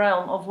symbolic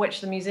realm of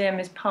which the museum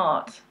is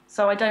part.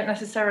 So I don't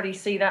necessarily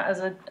see that as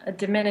a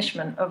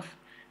diminishment of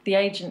the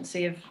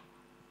agency of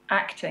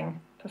acting,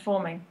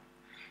 performing.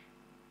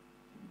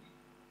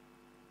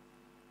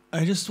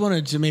 I just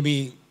wanted to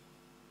maybe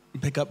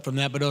pick up from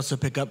that, but also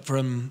pick up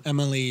from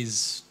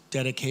Emily's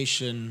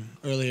dedication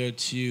earlier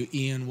to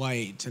Ian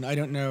White. And I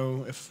don't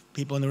know if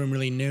people in the room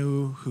really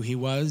knew who he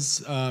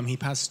was. He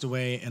passed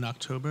away in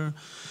October.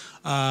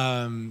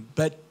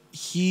 But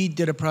he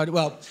did a project.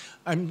 Well,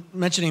 I'm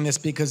mentioning this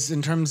because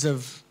in terms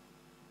of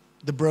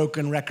the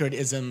broken record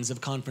isms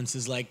of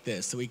conferences like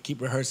this, so we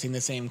keep rehearsing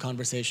the same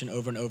conversation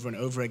over and over and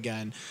over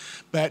again.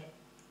 But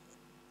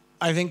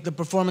I think the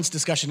performance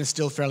discussion is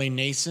still fairly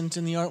nascent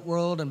in the art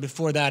world, and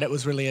before that it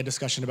was really a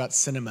discussion about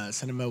cinema.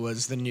 Cinema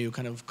was the new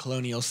kind of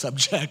colonial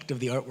subject of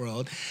the art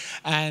world.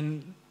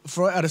 And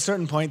at a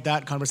certain point,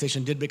 that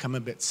conversation did become a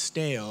bit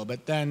stale.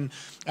 But then,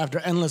 after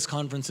endless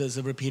conferences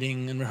of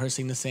repeating and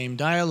rehearsing the same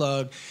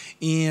dialogue,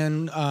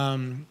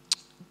 Ian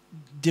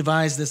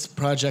devised this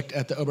project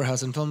at the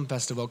Oberhausen Film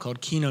Festival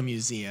called Kino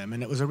Museum,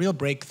 and it was a real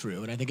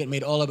breakthrough, and I think it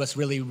made all of us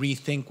really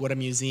rethink what a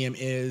museum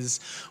is,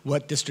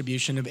 what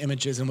distribution of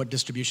images and what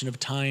distribution of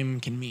time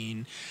can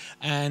mean.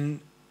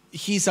 And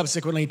he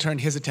subsequently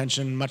turned his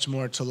attention much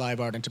more to live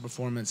art and to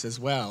performance as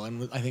well,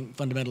 and I think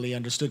fundamentally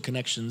understood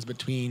connections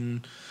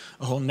between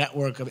a whole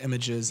network of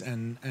images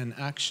and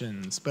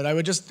actions. But I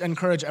would just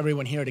encourage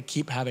everyone here to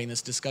keep having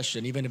this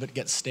discussion, even if it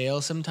gets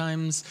stale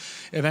sometimes.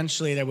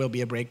 Eventually there will be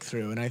a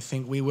breakthrough, and I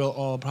think we will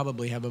all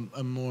probably have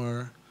a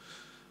more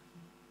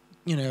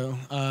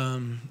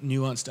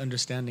nuanced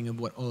understanding of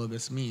what all of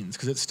this means,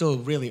 because it's still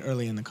really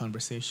early in the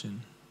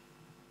conversation.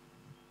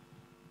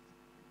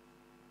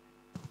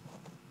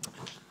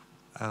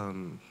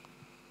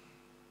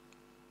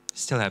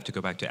 Still have to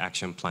go back to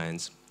action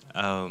plans.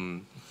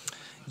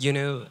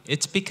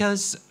 It's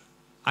because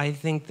I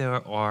think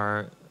there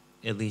are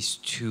at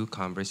least two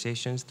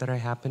conversations that are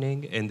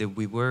happening, and that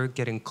we were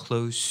getting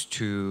close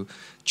to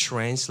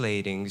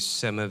translating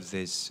some of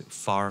this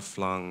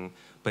far-flung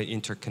but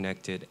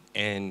interconnected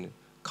and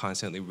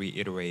constantly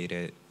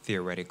reiterated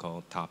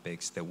theoretical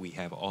topics that we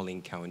have all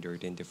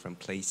encountered in different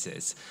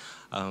places.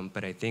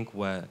 But I think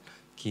what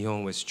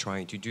Ki-hong was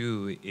trying to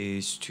do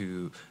is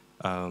to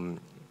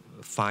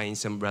find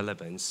some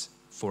relevance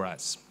for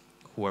us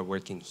who are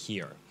working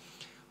here,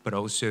 but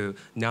also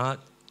not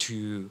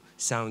to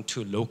sound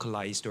too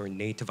localized or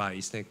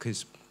nativized,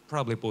 because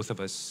probably both of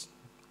us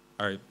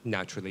are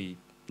naturally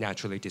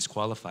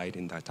disqualified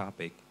in that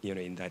topic,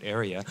 in that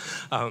area.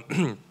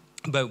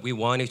 But we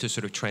wanted to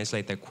sort of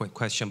translate that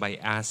question by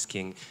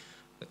asking,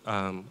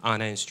 Anna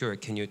and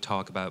Stuart, can you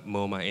talk about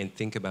MoMA and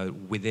think about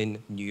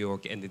within New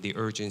York and the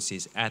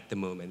urgencies at the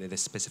moment and the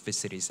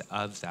specificities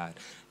of that?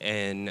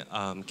 And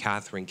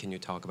Catherine, can you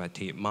talk about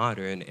Tate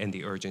Modern and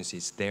the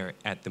urgencies there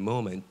at the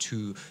moment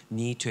to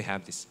need to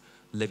have this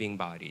living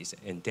bodies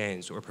and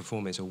dance or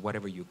performance or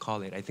whatever you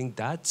call it? I think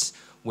that's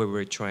where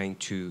we're trying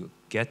to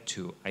get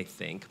to, I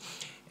think.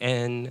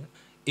 And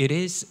it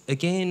is,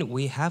 again,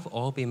 we have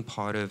all been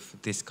part of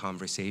this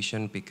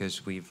conversation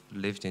because we've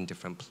lived in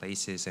different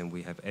places and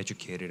we have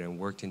educated and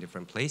worked in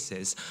different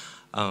places.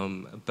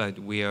 But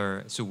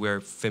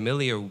we're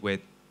familiar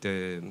with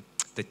the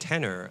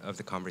tenor of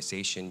the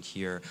conversation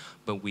here,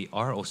 but we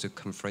are also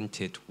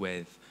confronted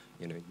with,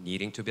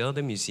 needing to build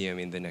a museum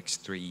in the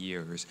next 3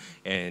 years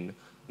and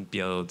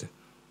build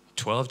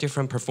 12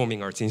 different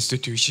performing arts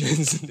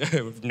institutions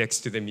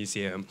next to the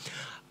museum,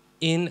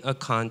 in a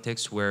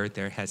context where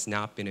there has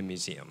not been a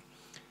museum.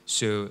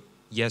 So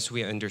yes,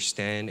 we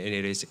understand, and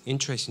it is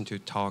interesting to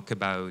talk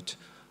about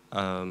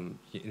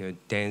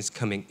dance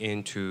coming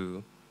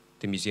into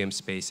the museum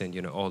space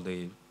and all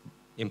the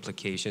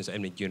implications. I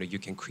mean, you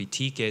can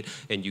critique it,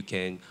 and you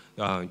can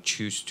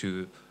choose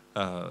to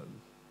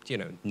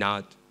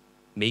not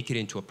make it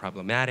into a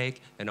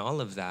problematic and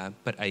all of that.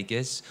 But I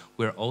guess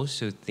we're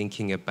also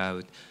thinking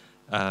about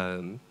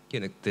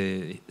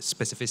the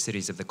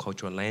specificities of the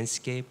cultural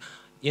landscape,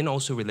 in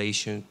also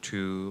relation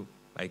to,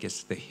 I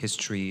guess, the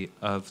history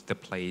of the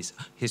place,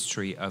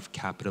 history of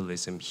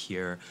capitalism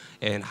here,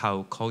 and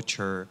how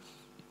culture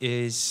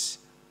is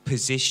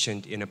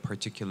positioned in a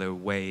particular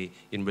way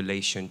in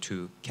relation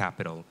to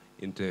capital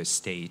in the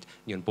state.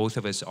 Both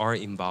of us are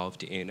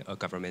involved in a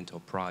governmental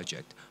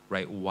project,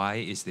 right? Why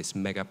is this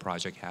mega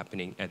project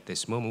happening at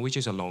this moment, which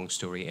is a long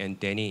story, and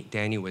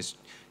Danny was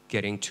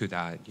getting to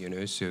that,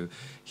 so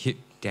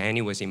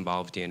Danny was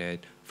involved in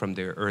it from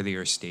the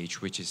earlier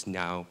stage, which is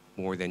now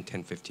more than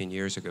 10, 15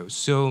 years ago.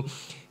 So,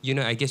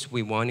 I guess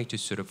we wanted to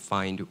sort of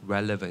find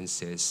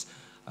relevances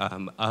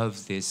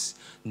of this.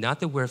 Not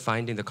that we're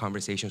finding the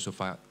conversation so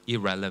far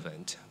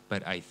irrelevant,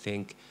 but I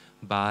think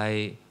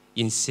by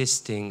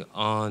insisting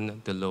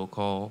on the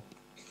local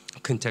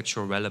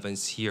contextual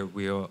relevance here,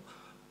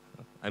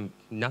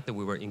 not that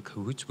we were in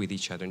cahoots with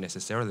each other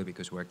necessarily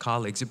because we're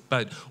colleagues,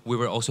 but we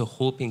were also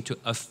hoping to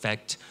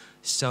affect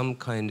some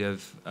kind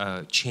of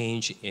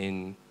change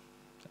in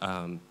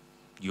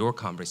your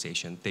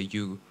conversation that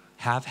you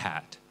have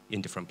had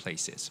in different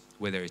places,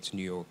 whether it's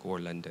New York or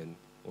London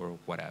or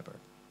whatever.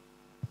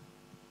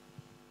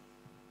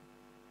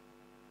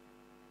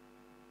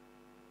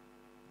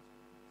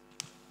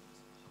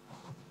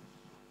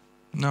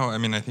 No, I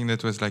mean, I think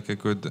that was like a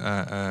good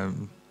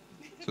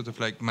sort of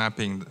like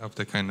mapping of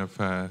the kind of,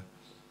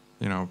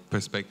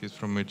 perspectives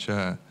from which,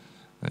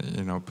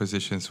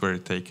 positions were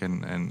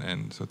taken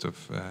and sort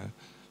of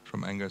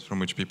from angles from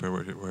which people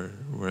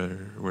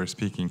were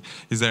speaking.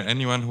 Is there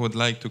anyone who would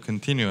like to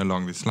continue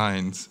along these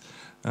lines?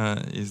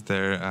 Is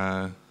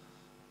there...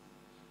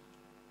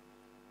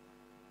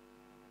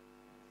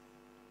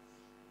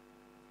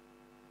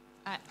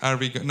 Are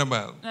we... No,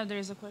 well... No, there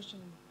is a question.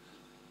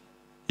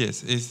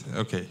 Yes,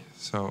 okay,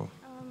 so...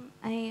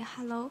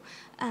 Hello,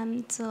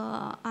 and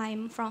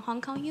I'm from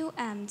Hong Kong U,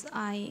 and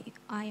I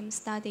am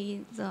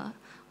studying the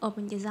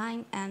urban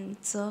design, and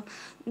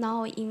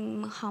now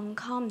in Hong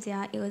Kong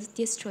there is a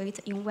district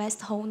in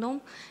West Ho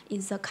Long,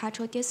 is the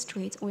cultural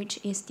district which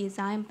is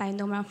designed by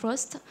Norman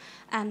First,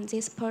 and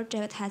this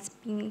project has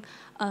been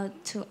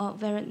to a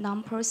very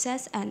long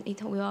process, and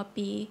it will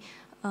be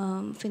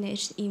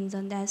finished in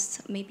the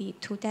next maybe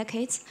 2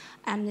 decades.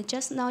 And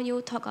just now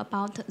you talk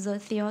about the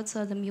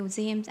theater, the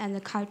museums, and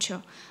the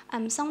culture.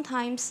 And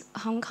sometimes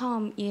Hong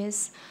Kong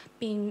is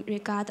being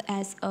regarded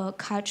as a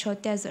cultural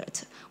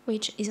desert,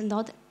 which is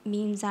not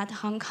mean that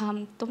Hong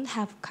Kong don't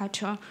have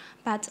culture,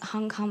 but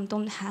Hong Kong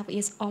don't have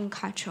its own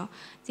culture,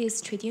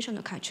 this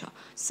traditional culture.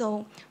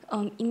 So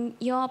in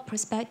your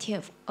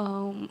perspective,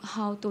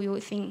 how do you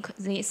think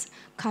this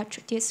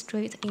cultural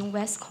district in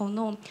West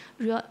Kowloon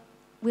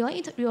will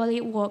it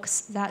really works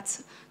that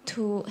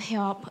to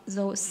help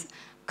those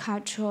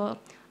cultural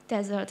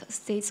desert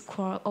states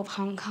core of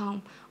Hong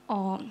Kong,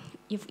 or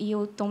if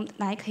you don't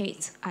like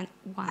it, and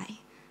why?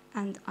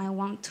 And I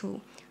want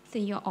to see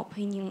your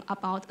opinion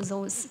about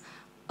those,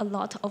 a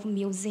lot of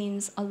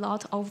museums, a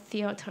lot of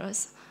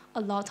theaters,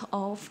 a lot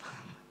of,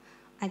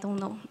 I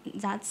don't know,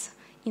 that's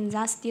in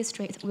that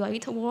district, will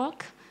it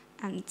work?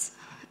 And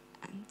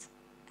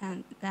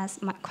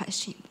that's my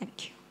question,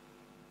 thank you.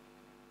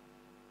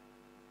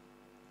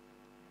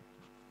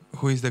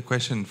 Who is the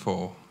question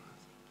for?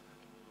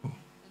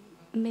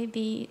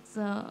 Maybe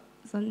the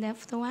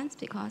left ones,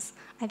 because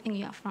I think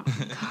you are from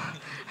Hong Kong.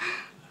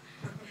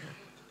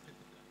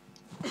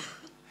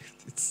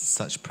 It's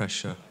such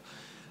pressure.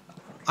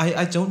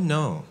 I don't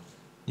know,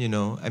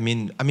 I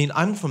mean,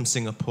 I'm from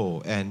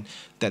Singapore, and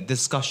that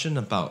discussion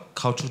about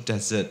cultural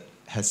desert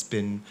has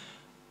been,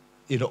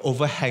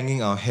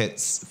 overhanging our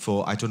heads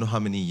for I don't know how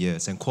many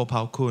years. And Kuo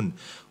Pao Kun,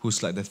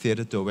 who's like the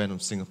theatre doyen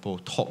of Singapore,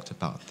 talked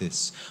about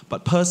this.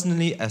 But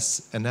personally,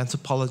 as an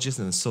anthropologist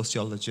and a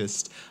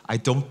sociologist, I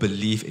don't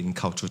believe in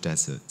cultural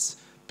deserts.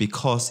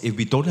 Because if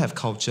we don't have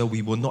culture,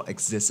 we will not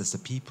exist as a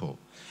people,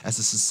 as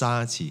a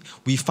society.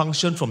 We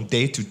function from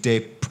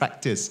day-to-day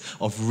practice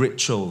of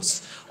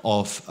rituals,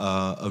 of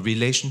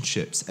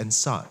relationships and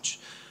such.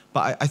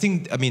 But I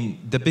think,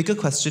 the bigger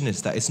question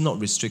is that it's not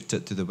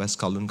restricted to the West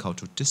Kowloon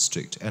Cultural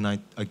District. And I,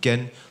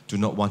 again, do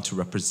not want to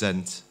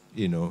represent,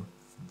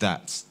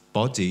 that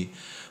body.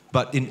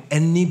 But in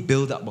any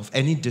build-up of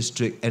any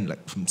district, and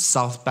like from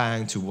South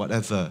Bank to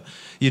whatever,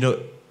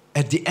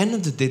 at the end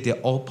of the day,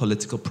 they're all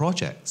political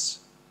projects.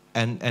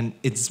 And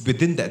it's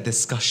within that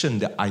discussion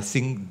that I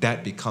think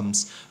that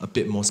becomes a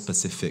bit more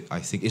specific, I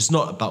think. It's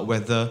not about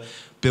whether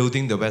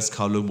building the West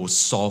Kowloon will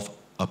solve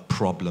a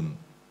problem.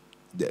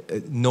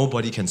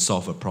 Nobody can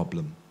solve a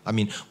problem.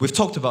 We've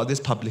talked about this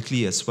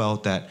publicly as well,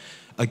 that,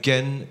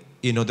 again,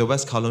 the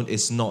West Kowloon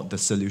is not the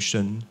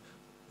solution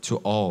to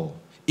all.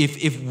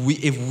 If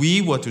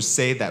we were to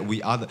say that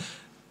we are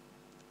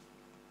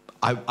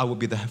I would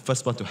be the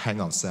first one to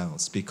hang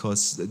ourselves,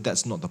 because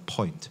that's not the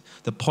point.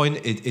 The point,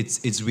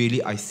 it's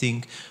really, I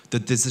think, the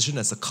decision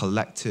as a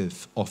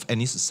collective of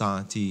any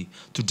society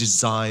to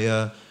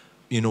desire,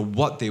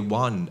 what they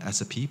want as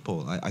a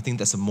people. I think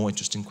that's a more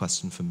interesting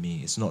question for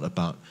me. It's not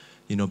about,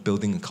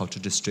 building a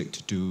cultural district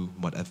to do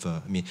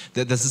whatever.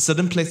 There's a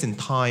certain place in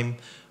time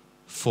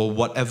for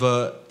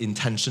whatever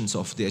intentions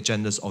of the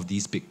agendas of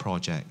these big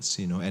projects,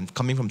 and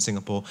coming from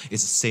Singapore,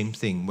 it's the same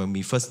thing. When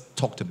we first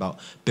talked about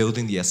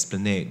building the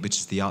Esplanade, which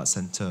is the art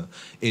center,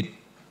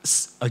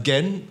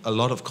 again, a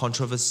lot of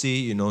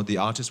controversy, the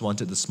artists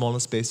wanted the smaller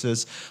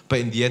spaces, but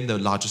in the end, the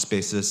larger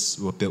spaces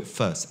were built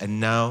first.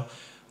 And now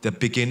they're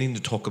beginning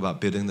to talk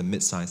about building the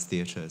mid-sized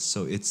theaters.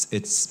 So it's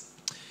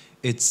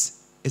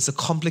a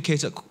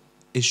complicated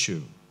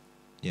issue,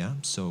 yeah?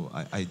 So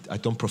I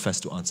don't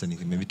profess to answer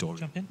anything. Maybe Dorian.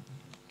 Jump in.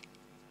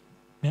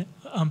 Yeah.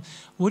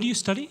 What do you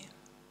study?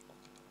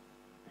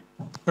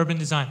 Urban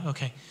design,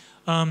 okay.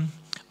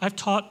 I've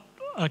taught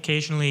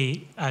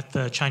occasionally at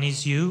the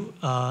Chinese U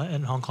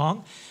in Hong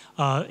Kong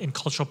in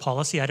cultural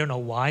policy. I don't know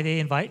why they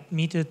invite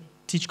me to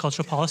teach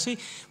cultural policy.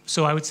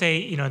 So I would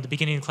say, at the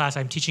beginning of the class,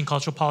 I'm teaching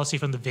cultural policy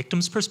from the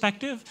victim's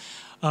perspective,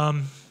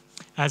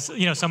 as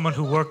someone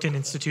who worked in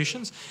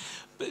institutions.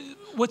 But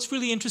what's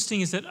really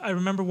interesting is that I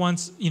remember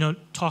once,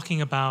 talking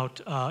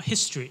about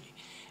history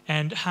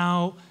and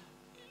how,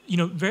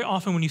 very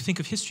often when you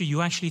think of history,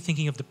 you're actually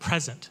thinking of the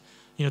present.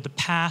 The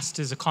past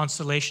is a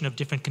constellation of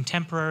different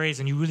contemporaries,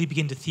 and you really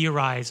begin to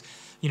theorize,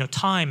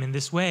 time in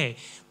this way.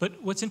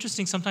 But what's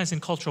interesting sometimes in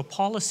cultural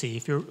policy,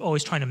 if you're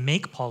always trying to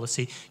make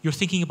policy, you're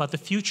thinking about the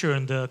future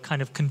in the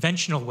kind of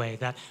conventional way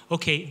that,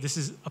 okay, this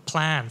is a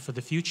plan for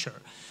the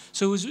future.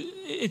 So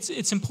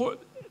it's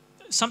important.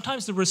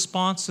 Sometimes the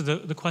response to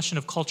the question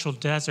of cultural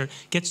desert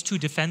gets too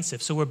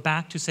defensive. So we're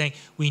back to saying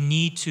we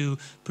need to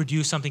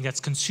produce something that's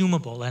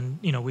consumable, and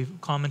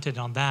we've commented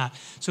on that.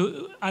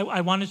 So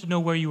I wanted to know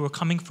where you were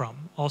coming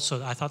from.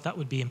 Also, I thought that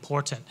would be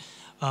important.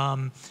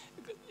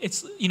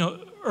 It's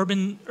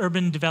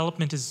urban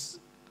development is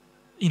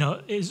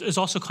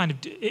also kind of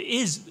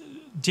is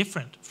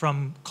different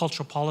from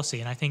cultural policy,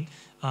 and I think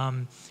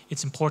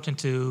it's important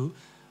to.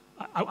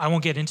 I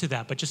won't get into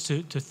that, but just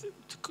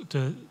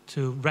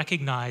to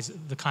recognize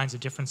the kinds of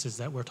differences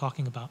that we're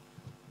talking about.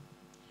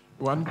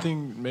 One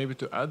thing maybe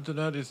to add to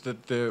that is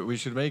that we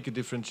should make a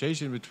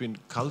differentiation between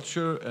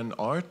culture and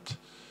art.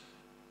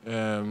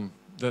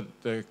 That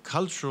the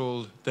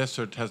cultural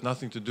desert has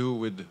nothing to do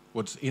with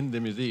what's in the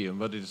museum,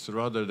 but it's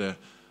rather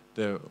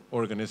the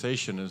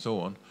organization and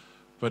so on.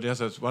 But yes,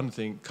 that's one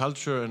thing.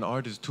 Culture and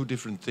art is two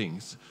different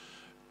things.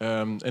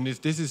 And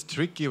this is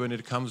tricky when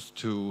it comes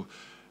to.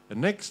 The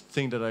next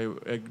thing that I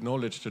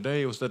acknowledged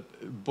today was that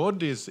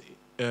bodies,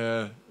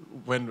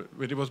 when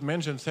it was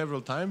mentioned several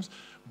times,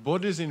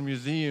 bodies in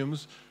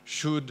museums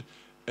should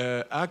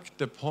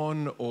act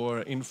upon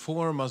or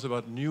inform us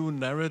about new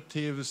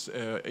narratives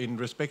in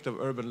respect of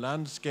urban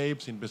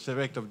landscapes, in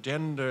respect of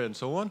gender and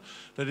so on,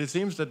 that it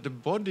seems that the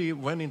body,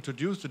 when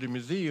introduced to the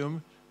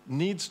museum,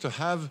 needs to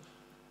have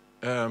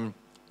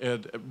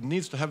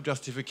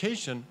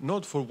justification,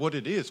 not for what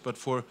it is, but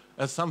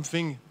as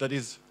something that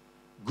is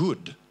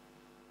good.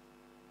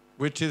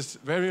 Which is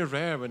very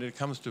rare when it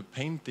comes to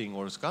painting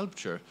or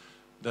sculpture,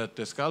 that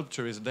the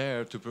sculpture is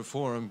there to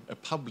perform a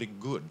public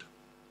good.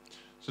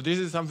 So this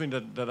is something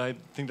that I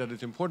think that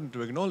it's important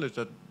to acknowledge,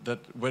 that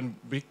when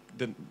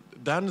the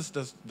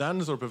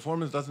dance or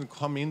performance doesn't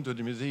come into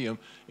the museum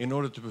in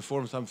order to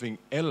perform something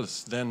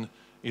else than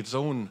its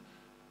own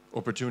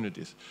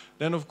opportunities.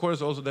 Then, of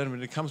course, also then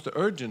when it comes to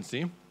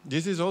urgency,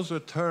 this is also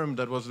a term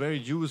that was very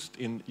used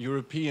in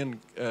European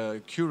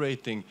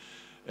curating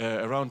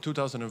around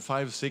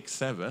 2005, 6,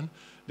 7.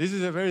 This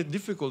is a very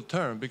difficult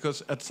term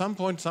because at some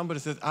point somebody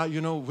says,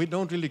 we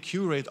don't really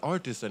curate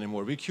artists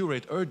anymore, we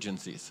curate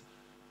urgencies.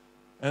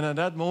 And at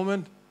that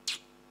moment,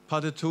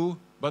 pas du tout,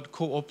 but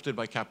co-opted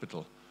by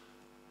capital.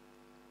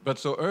 But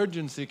so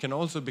urgency can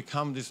also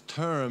become this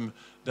term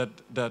that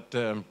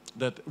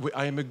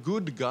I am a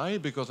good guy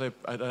because I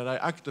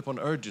act upon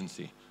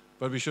urgency.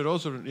 But we should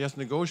also just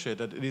negotiate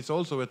that it is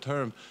also a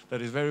term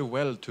that is very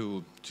well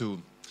to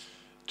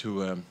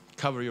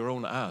cover your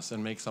own ass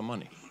and make some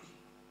money.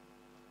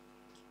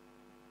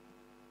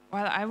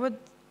 Well, I would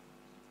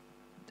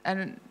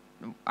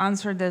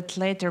answer that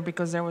later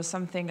because there was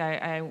something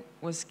I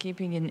was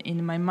keeping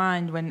in my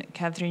mind when,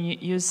 Catherine,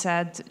 you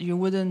said you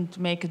wouldn't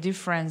make a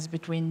difference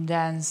between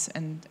dance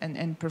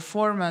and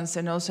performance,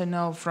 and also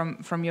know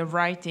from your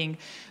writing,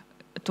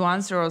 to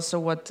answer also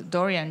what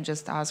Dorian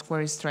just asked,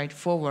 very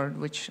straightforward,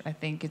 which I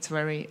think it's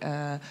very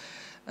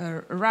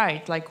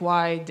right, like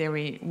why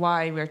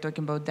we're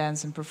talking about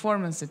dance and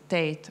performance at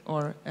Tate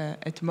or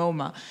at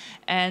MoMA.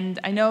 And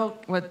I know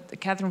what,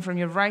 Catherine, from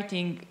your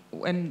writing,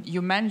 when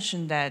you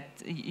mentioned that,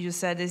 you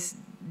said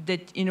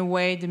that in a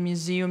way the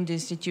museum, the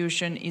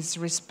institution, is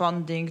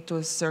responding to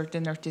a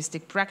certain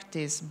artistic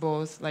practice,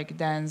 both like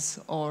dance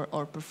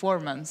or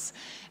performance.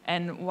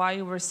 And while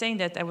you were saying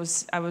that,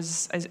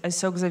 I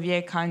saw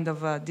Xavier kind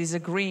of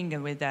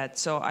disagreeing with that.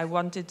 So I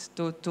wanted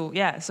to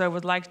so I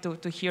would like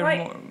to hear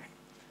more.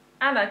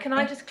 Anna, can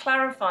I just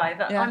clarify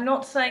that I'm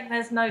not saying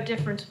there's no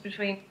difference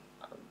between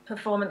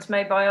performance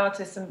made by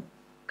artists and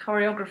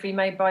choreography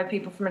made by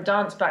people from a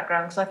dance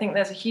background, because I think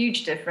there's a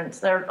huge difference.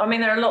 There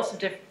are lots of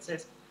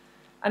differences.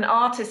 And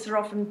artists are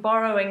often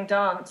borrowing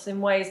dance in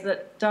ways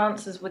that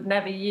dancers would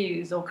never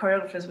use or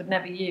choreographers would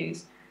never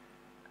use,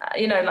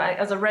 like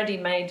as a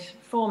ready-made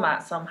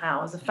format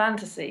somehow, as a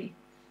fantasy.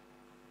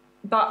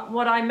 But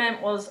what I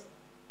meant was,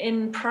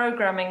 in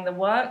programming the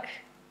work,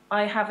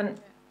 I haven't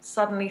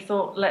suddenly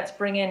thought, let's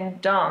bring in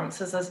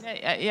dance as a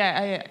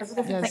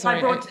different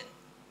thing.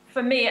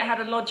 For me, it had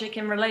a logic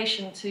in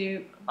relation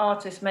to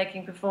artists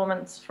making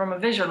performance from a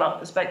visual art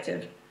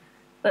perspective.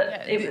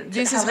 But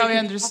this is how I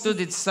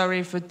understood it. Sorry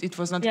if it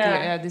was not clear.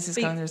 Yeah, this is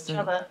how I understood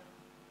it.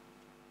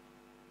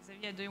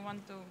 Xavier, do you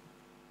want to?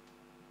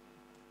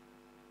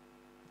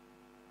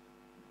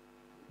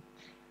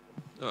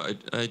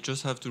 I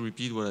just have to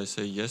repeat what I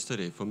said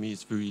yesterday. For me,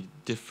 it's very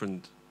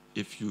different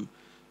if you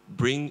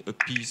bring a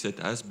piece that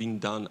has been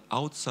done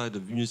outside the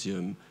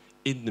museum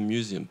in the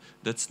museum.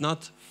 That's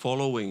not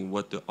following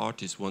what the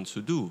artist wants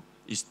to do.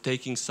 It's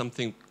taking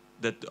something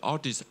that the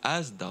artist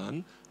has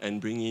done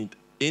and bringing it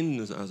in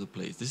as a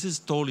place. This is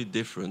totally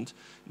different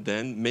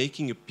than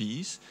making a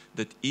piece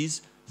that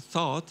is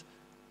thought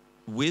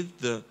with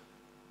the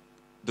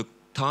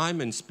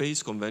time and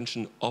space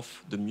convention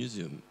of the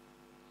museum.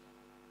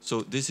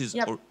 So this is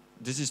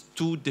this is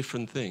two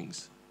different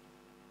things.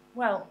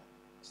 Well,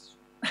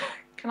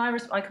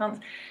 I can't.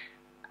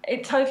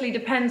 It totally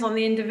depends on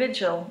the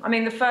individual. I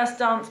mean, the first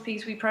dance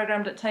piece we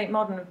programmed at Tate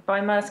Modern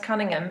by Merce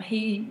Cunningham,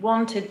 he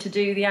wanted to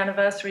do the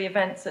anniversary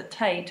events at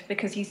Tate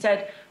because he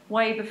said,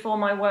 way before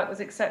my work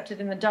was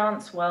accepted in the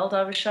dance world,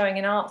 I was showing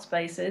in art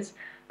spaces,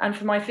 and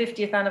for my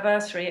 50th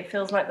anniversary, it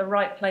feels like the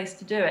right place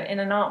to do it, in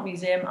an art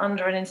museum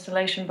under an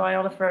installation by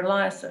Oliver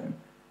Eliasson.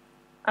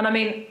 And I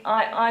mean,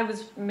 I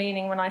was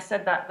meaning when I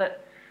said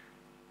that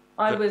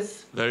I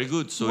was... Very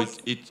good. So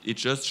it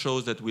just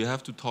shows that we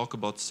have to talk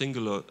about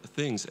singular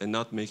things and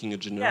not making a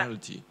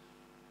generality.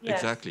 Yeah.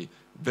 Exactly.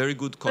 Very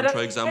good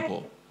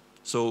contra-example.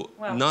 So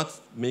not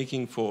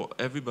making for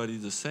everybody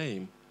the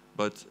same,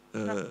 but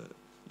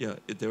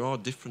there are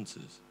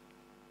differences.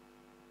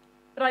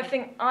 But I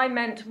think I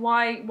meant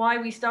why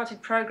we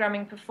started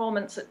programming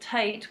performance at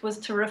Tate was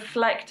to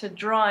reflect a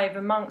drive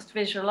amongst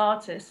visual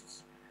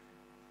artists,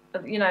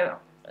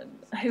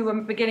 who were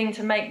beginning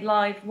to make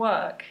live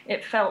work.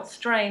 It felt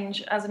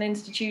strange as an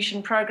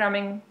institution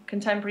programming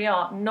contemporary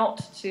art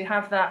not to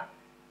have that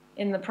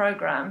in the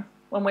program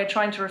when we're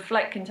trying to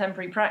reflect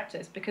contemporary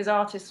practice, because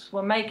artists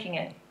were making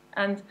it,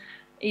 and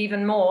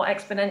even more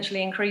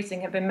exponentially increasing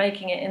have been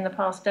making it in the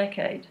past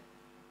decade.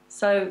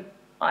 So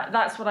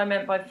that's what I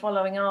meant by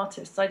following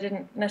artists. I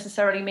didn't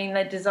necessarily mean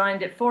they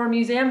designed it for a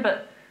museum,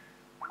 but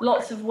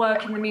lots of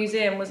work in the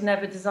museum was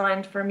never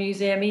designed for a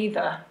museum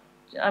either.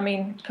 I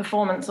mean,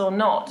 performance or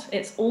not,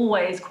 it's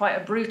always quite a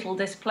brutal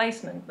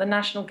displacement. The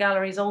National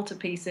Gallery's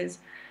altarpieces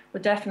were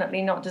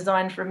definitely not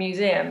designed for a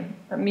museum.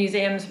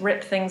 Museums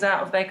rip things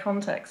out of their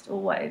context,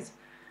 always.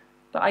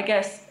 But I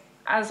guess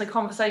as a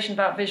conversation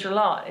about visual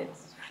art, it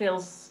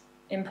feels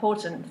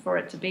important for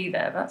it to be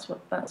there. That's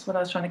what I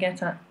was trying to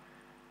get at.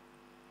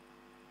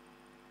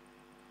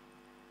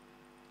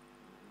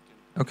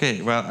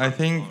 Okay, well, I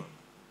think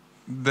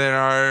there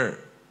are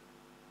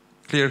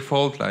clear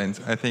fault lines.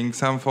 I think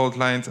some fault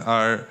lines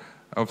are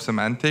of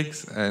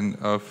semantics and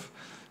of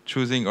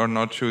choosing or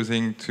not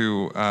choosing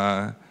to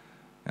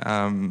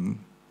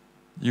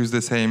use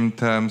the same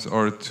terms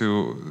or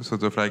to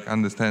sort of like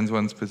understand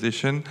one's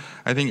position.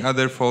 I think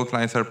other fault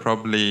lines are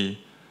probably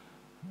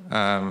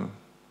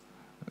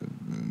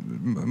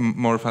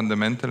more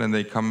fundamental, and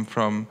they come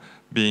from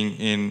being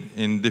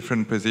in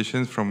different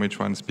positions from which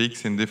one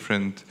speaks in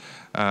different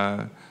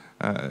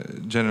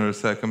general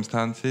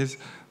circumstances.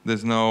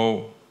 There's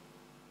no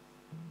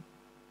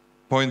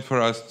point for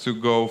us to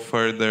go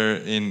further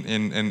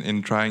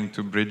in trying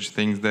to bridge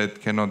things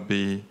that cannot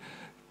be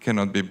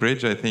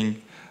bridged. I think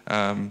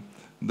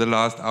the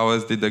last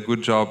hours did a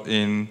good job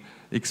in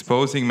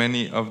exposing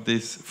many of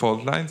these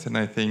fault lines, and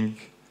I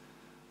think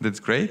that's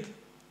great.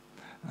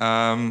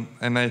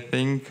 And I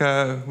think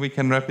we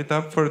can wrap it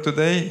up for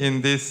today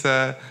in this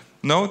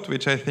note,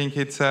 which I think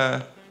it's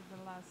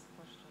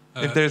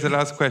if there's a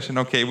last question,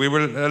 okay, we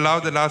will allow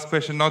the last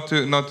question not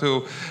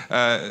to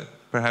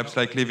perhaps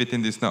like leave it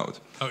in this note.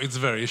 Oh, it's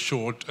very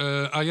short.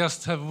 I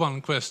just have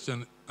one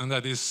question, and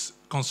that is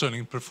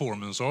concerning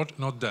performance art,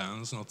 not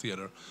dance, not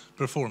theater,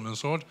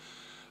 performance art.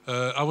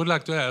 I would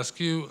like to ask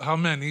you how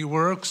many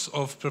works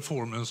of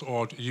performance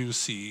art you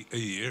see a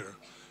year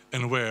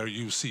and where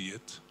you see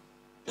it.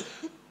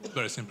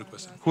 Very simple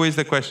question. Who is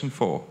the question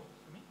for?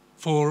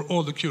 For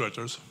all the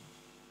curators.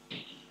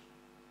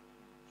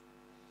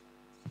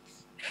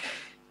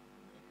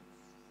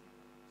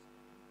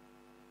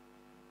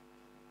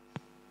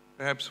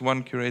 Perhaps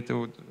one curator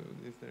would,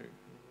 is there,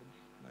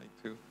 would like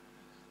to?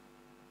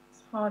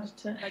 It's hard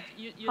to. But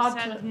you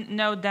said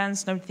no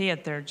dance, no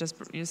theater. Just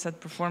you said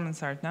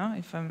performance art. No,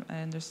 if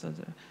I understood.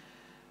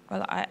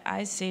 Well,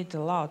 I see it a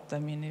lot. I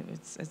mean,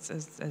 it's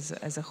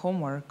as a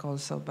homework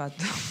also, but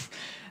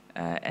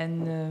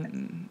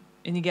and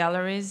in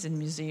galleries, in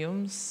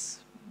museums,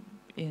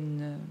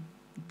 in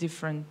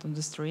different on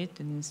the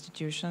street, in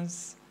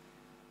institutions.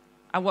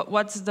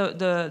 What's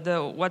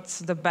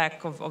the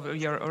back of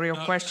your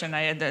question?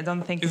 I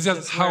don't think it's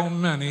just how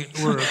many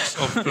works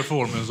of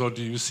performance art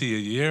do you see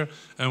a year,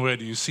 and where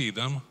do you see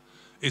them?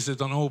 Is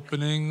it on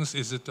openings?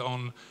 Is it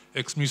on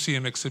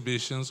museum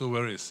exhibitions, or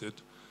where is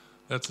it?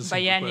 That's a simple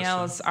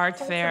biennials, question. art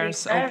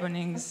fairs,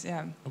 openings.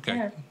 Yeah. Okay,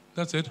 yeah.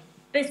 That's it.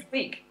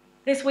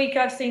 This week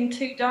I've seen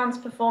 2 dance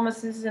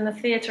performances in a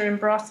theatre in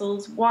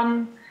Brussels.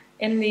 One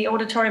in the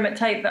auditorium at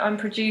Tate that I'm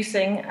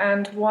producing,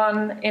 and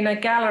one in a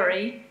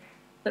gallery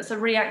that's a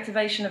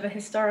reactivation of a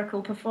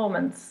historical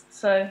performance.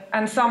 So,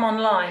 and some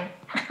online.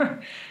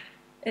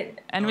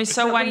 And we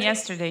saw one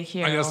yesterday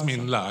here. I just also.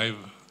 mean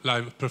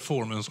live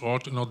performance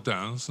art, not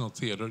dance, not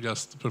theater,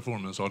 just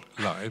performance art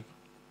live.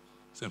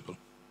 Simple.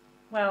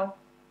 Well,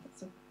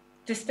 it's a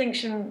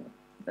distinction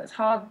that's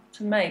hard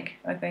to make,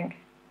 I think.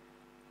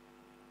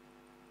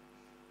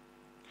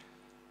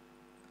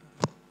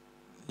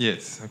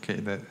 Yes,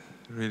 okay, that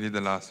really the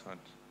last one.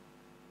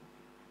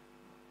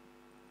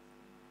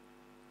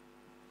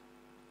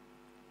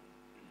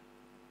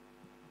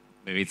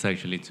 Maybe it's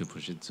actually to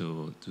push it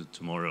to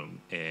tomorrow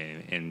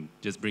and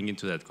just bring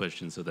into that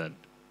question so that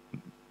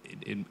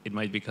it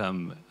might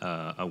become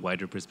a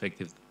wider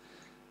perspective.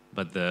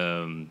 But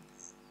the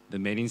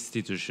main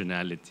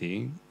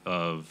institutionality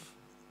of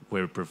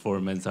where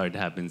performance art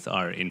happens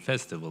are in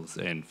festivals,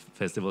 and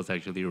festivals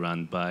actually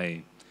run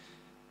by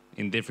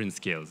in different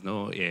scales.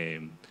 No,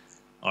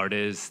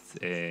 artists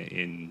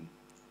in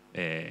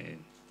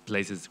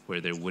places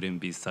where there wouldn't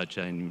be such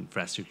an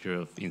infrastructure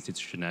of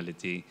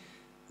institutionality.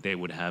 They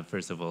would have,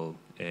 first of all,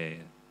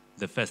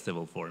 the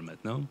festival format,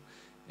 no?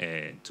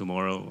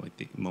 Tomorrow, I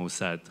think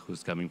Mossad,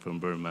 who's coming from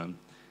Burma,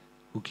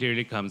 who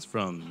clearly comes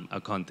from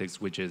a context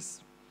which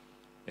is,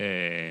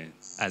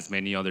 as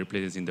many other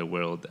places in the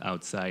world,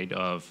 outside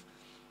of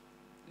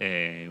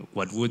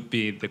what would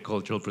be the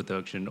cultural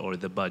production or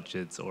the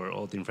budgets or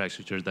all the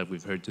infrastructure that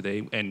we've heard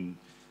today. And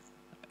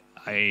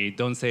I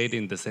don't say it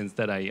in the sense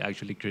that I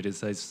actually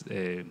criticized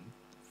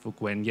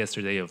Fouquet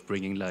yesterday of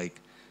bringing like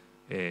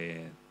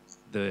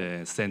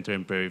the center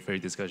and periphery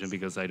discussion,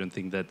 because I don't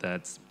think that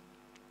that's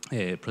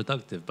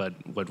productive. But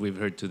what we've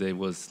heard today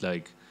was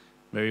like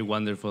very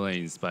wonderful and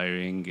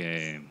inspiring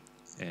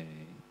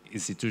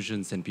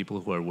institutions and people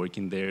who are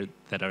working there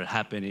that are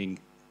happening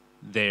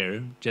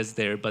there, just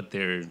there, but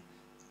they're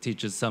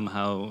teaches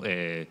somehow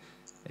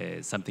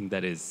something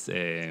that is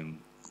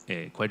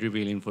quite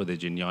revealing for the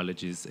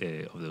genealogies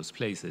of those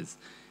places,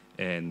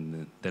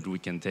 and that we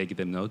can take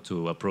them now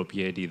to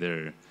appropriate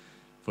either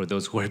for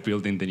those who are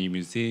building the new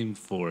museum,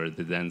 for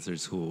the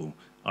dancers who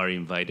are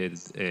invited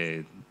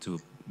to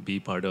be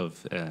part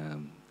of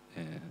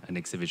an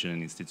exhibition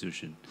and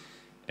institution.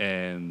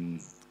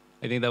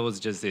 I think that was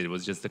just it. It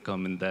was just a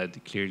comment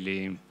that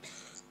clearly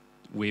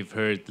we've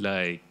heard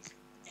like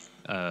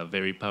a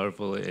very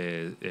powerful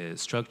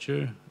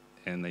structure,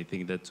 and I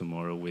think that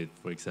tomorrow with,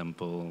 for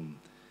example,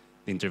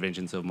 the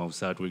interventions of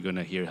Mossad, we're going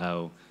to hear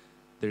how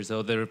there's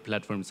other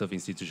platforms of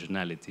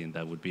institutionality, and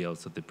that would be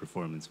also the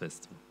performance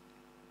festival.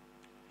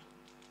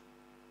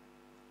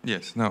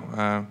 Yes, no,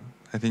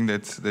 I think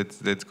that's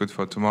good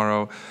for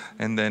tomorrow.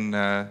 And then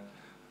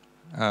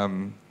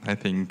I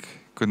think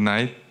good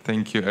night.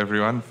 Thank you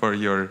everyone for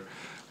your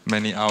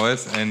many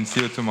hours, and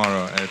see you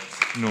tomorrow at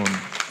noon.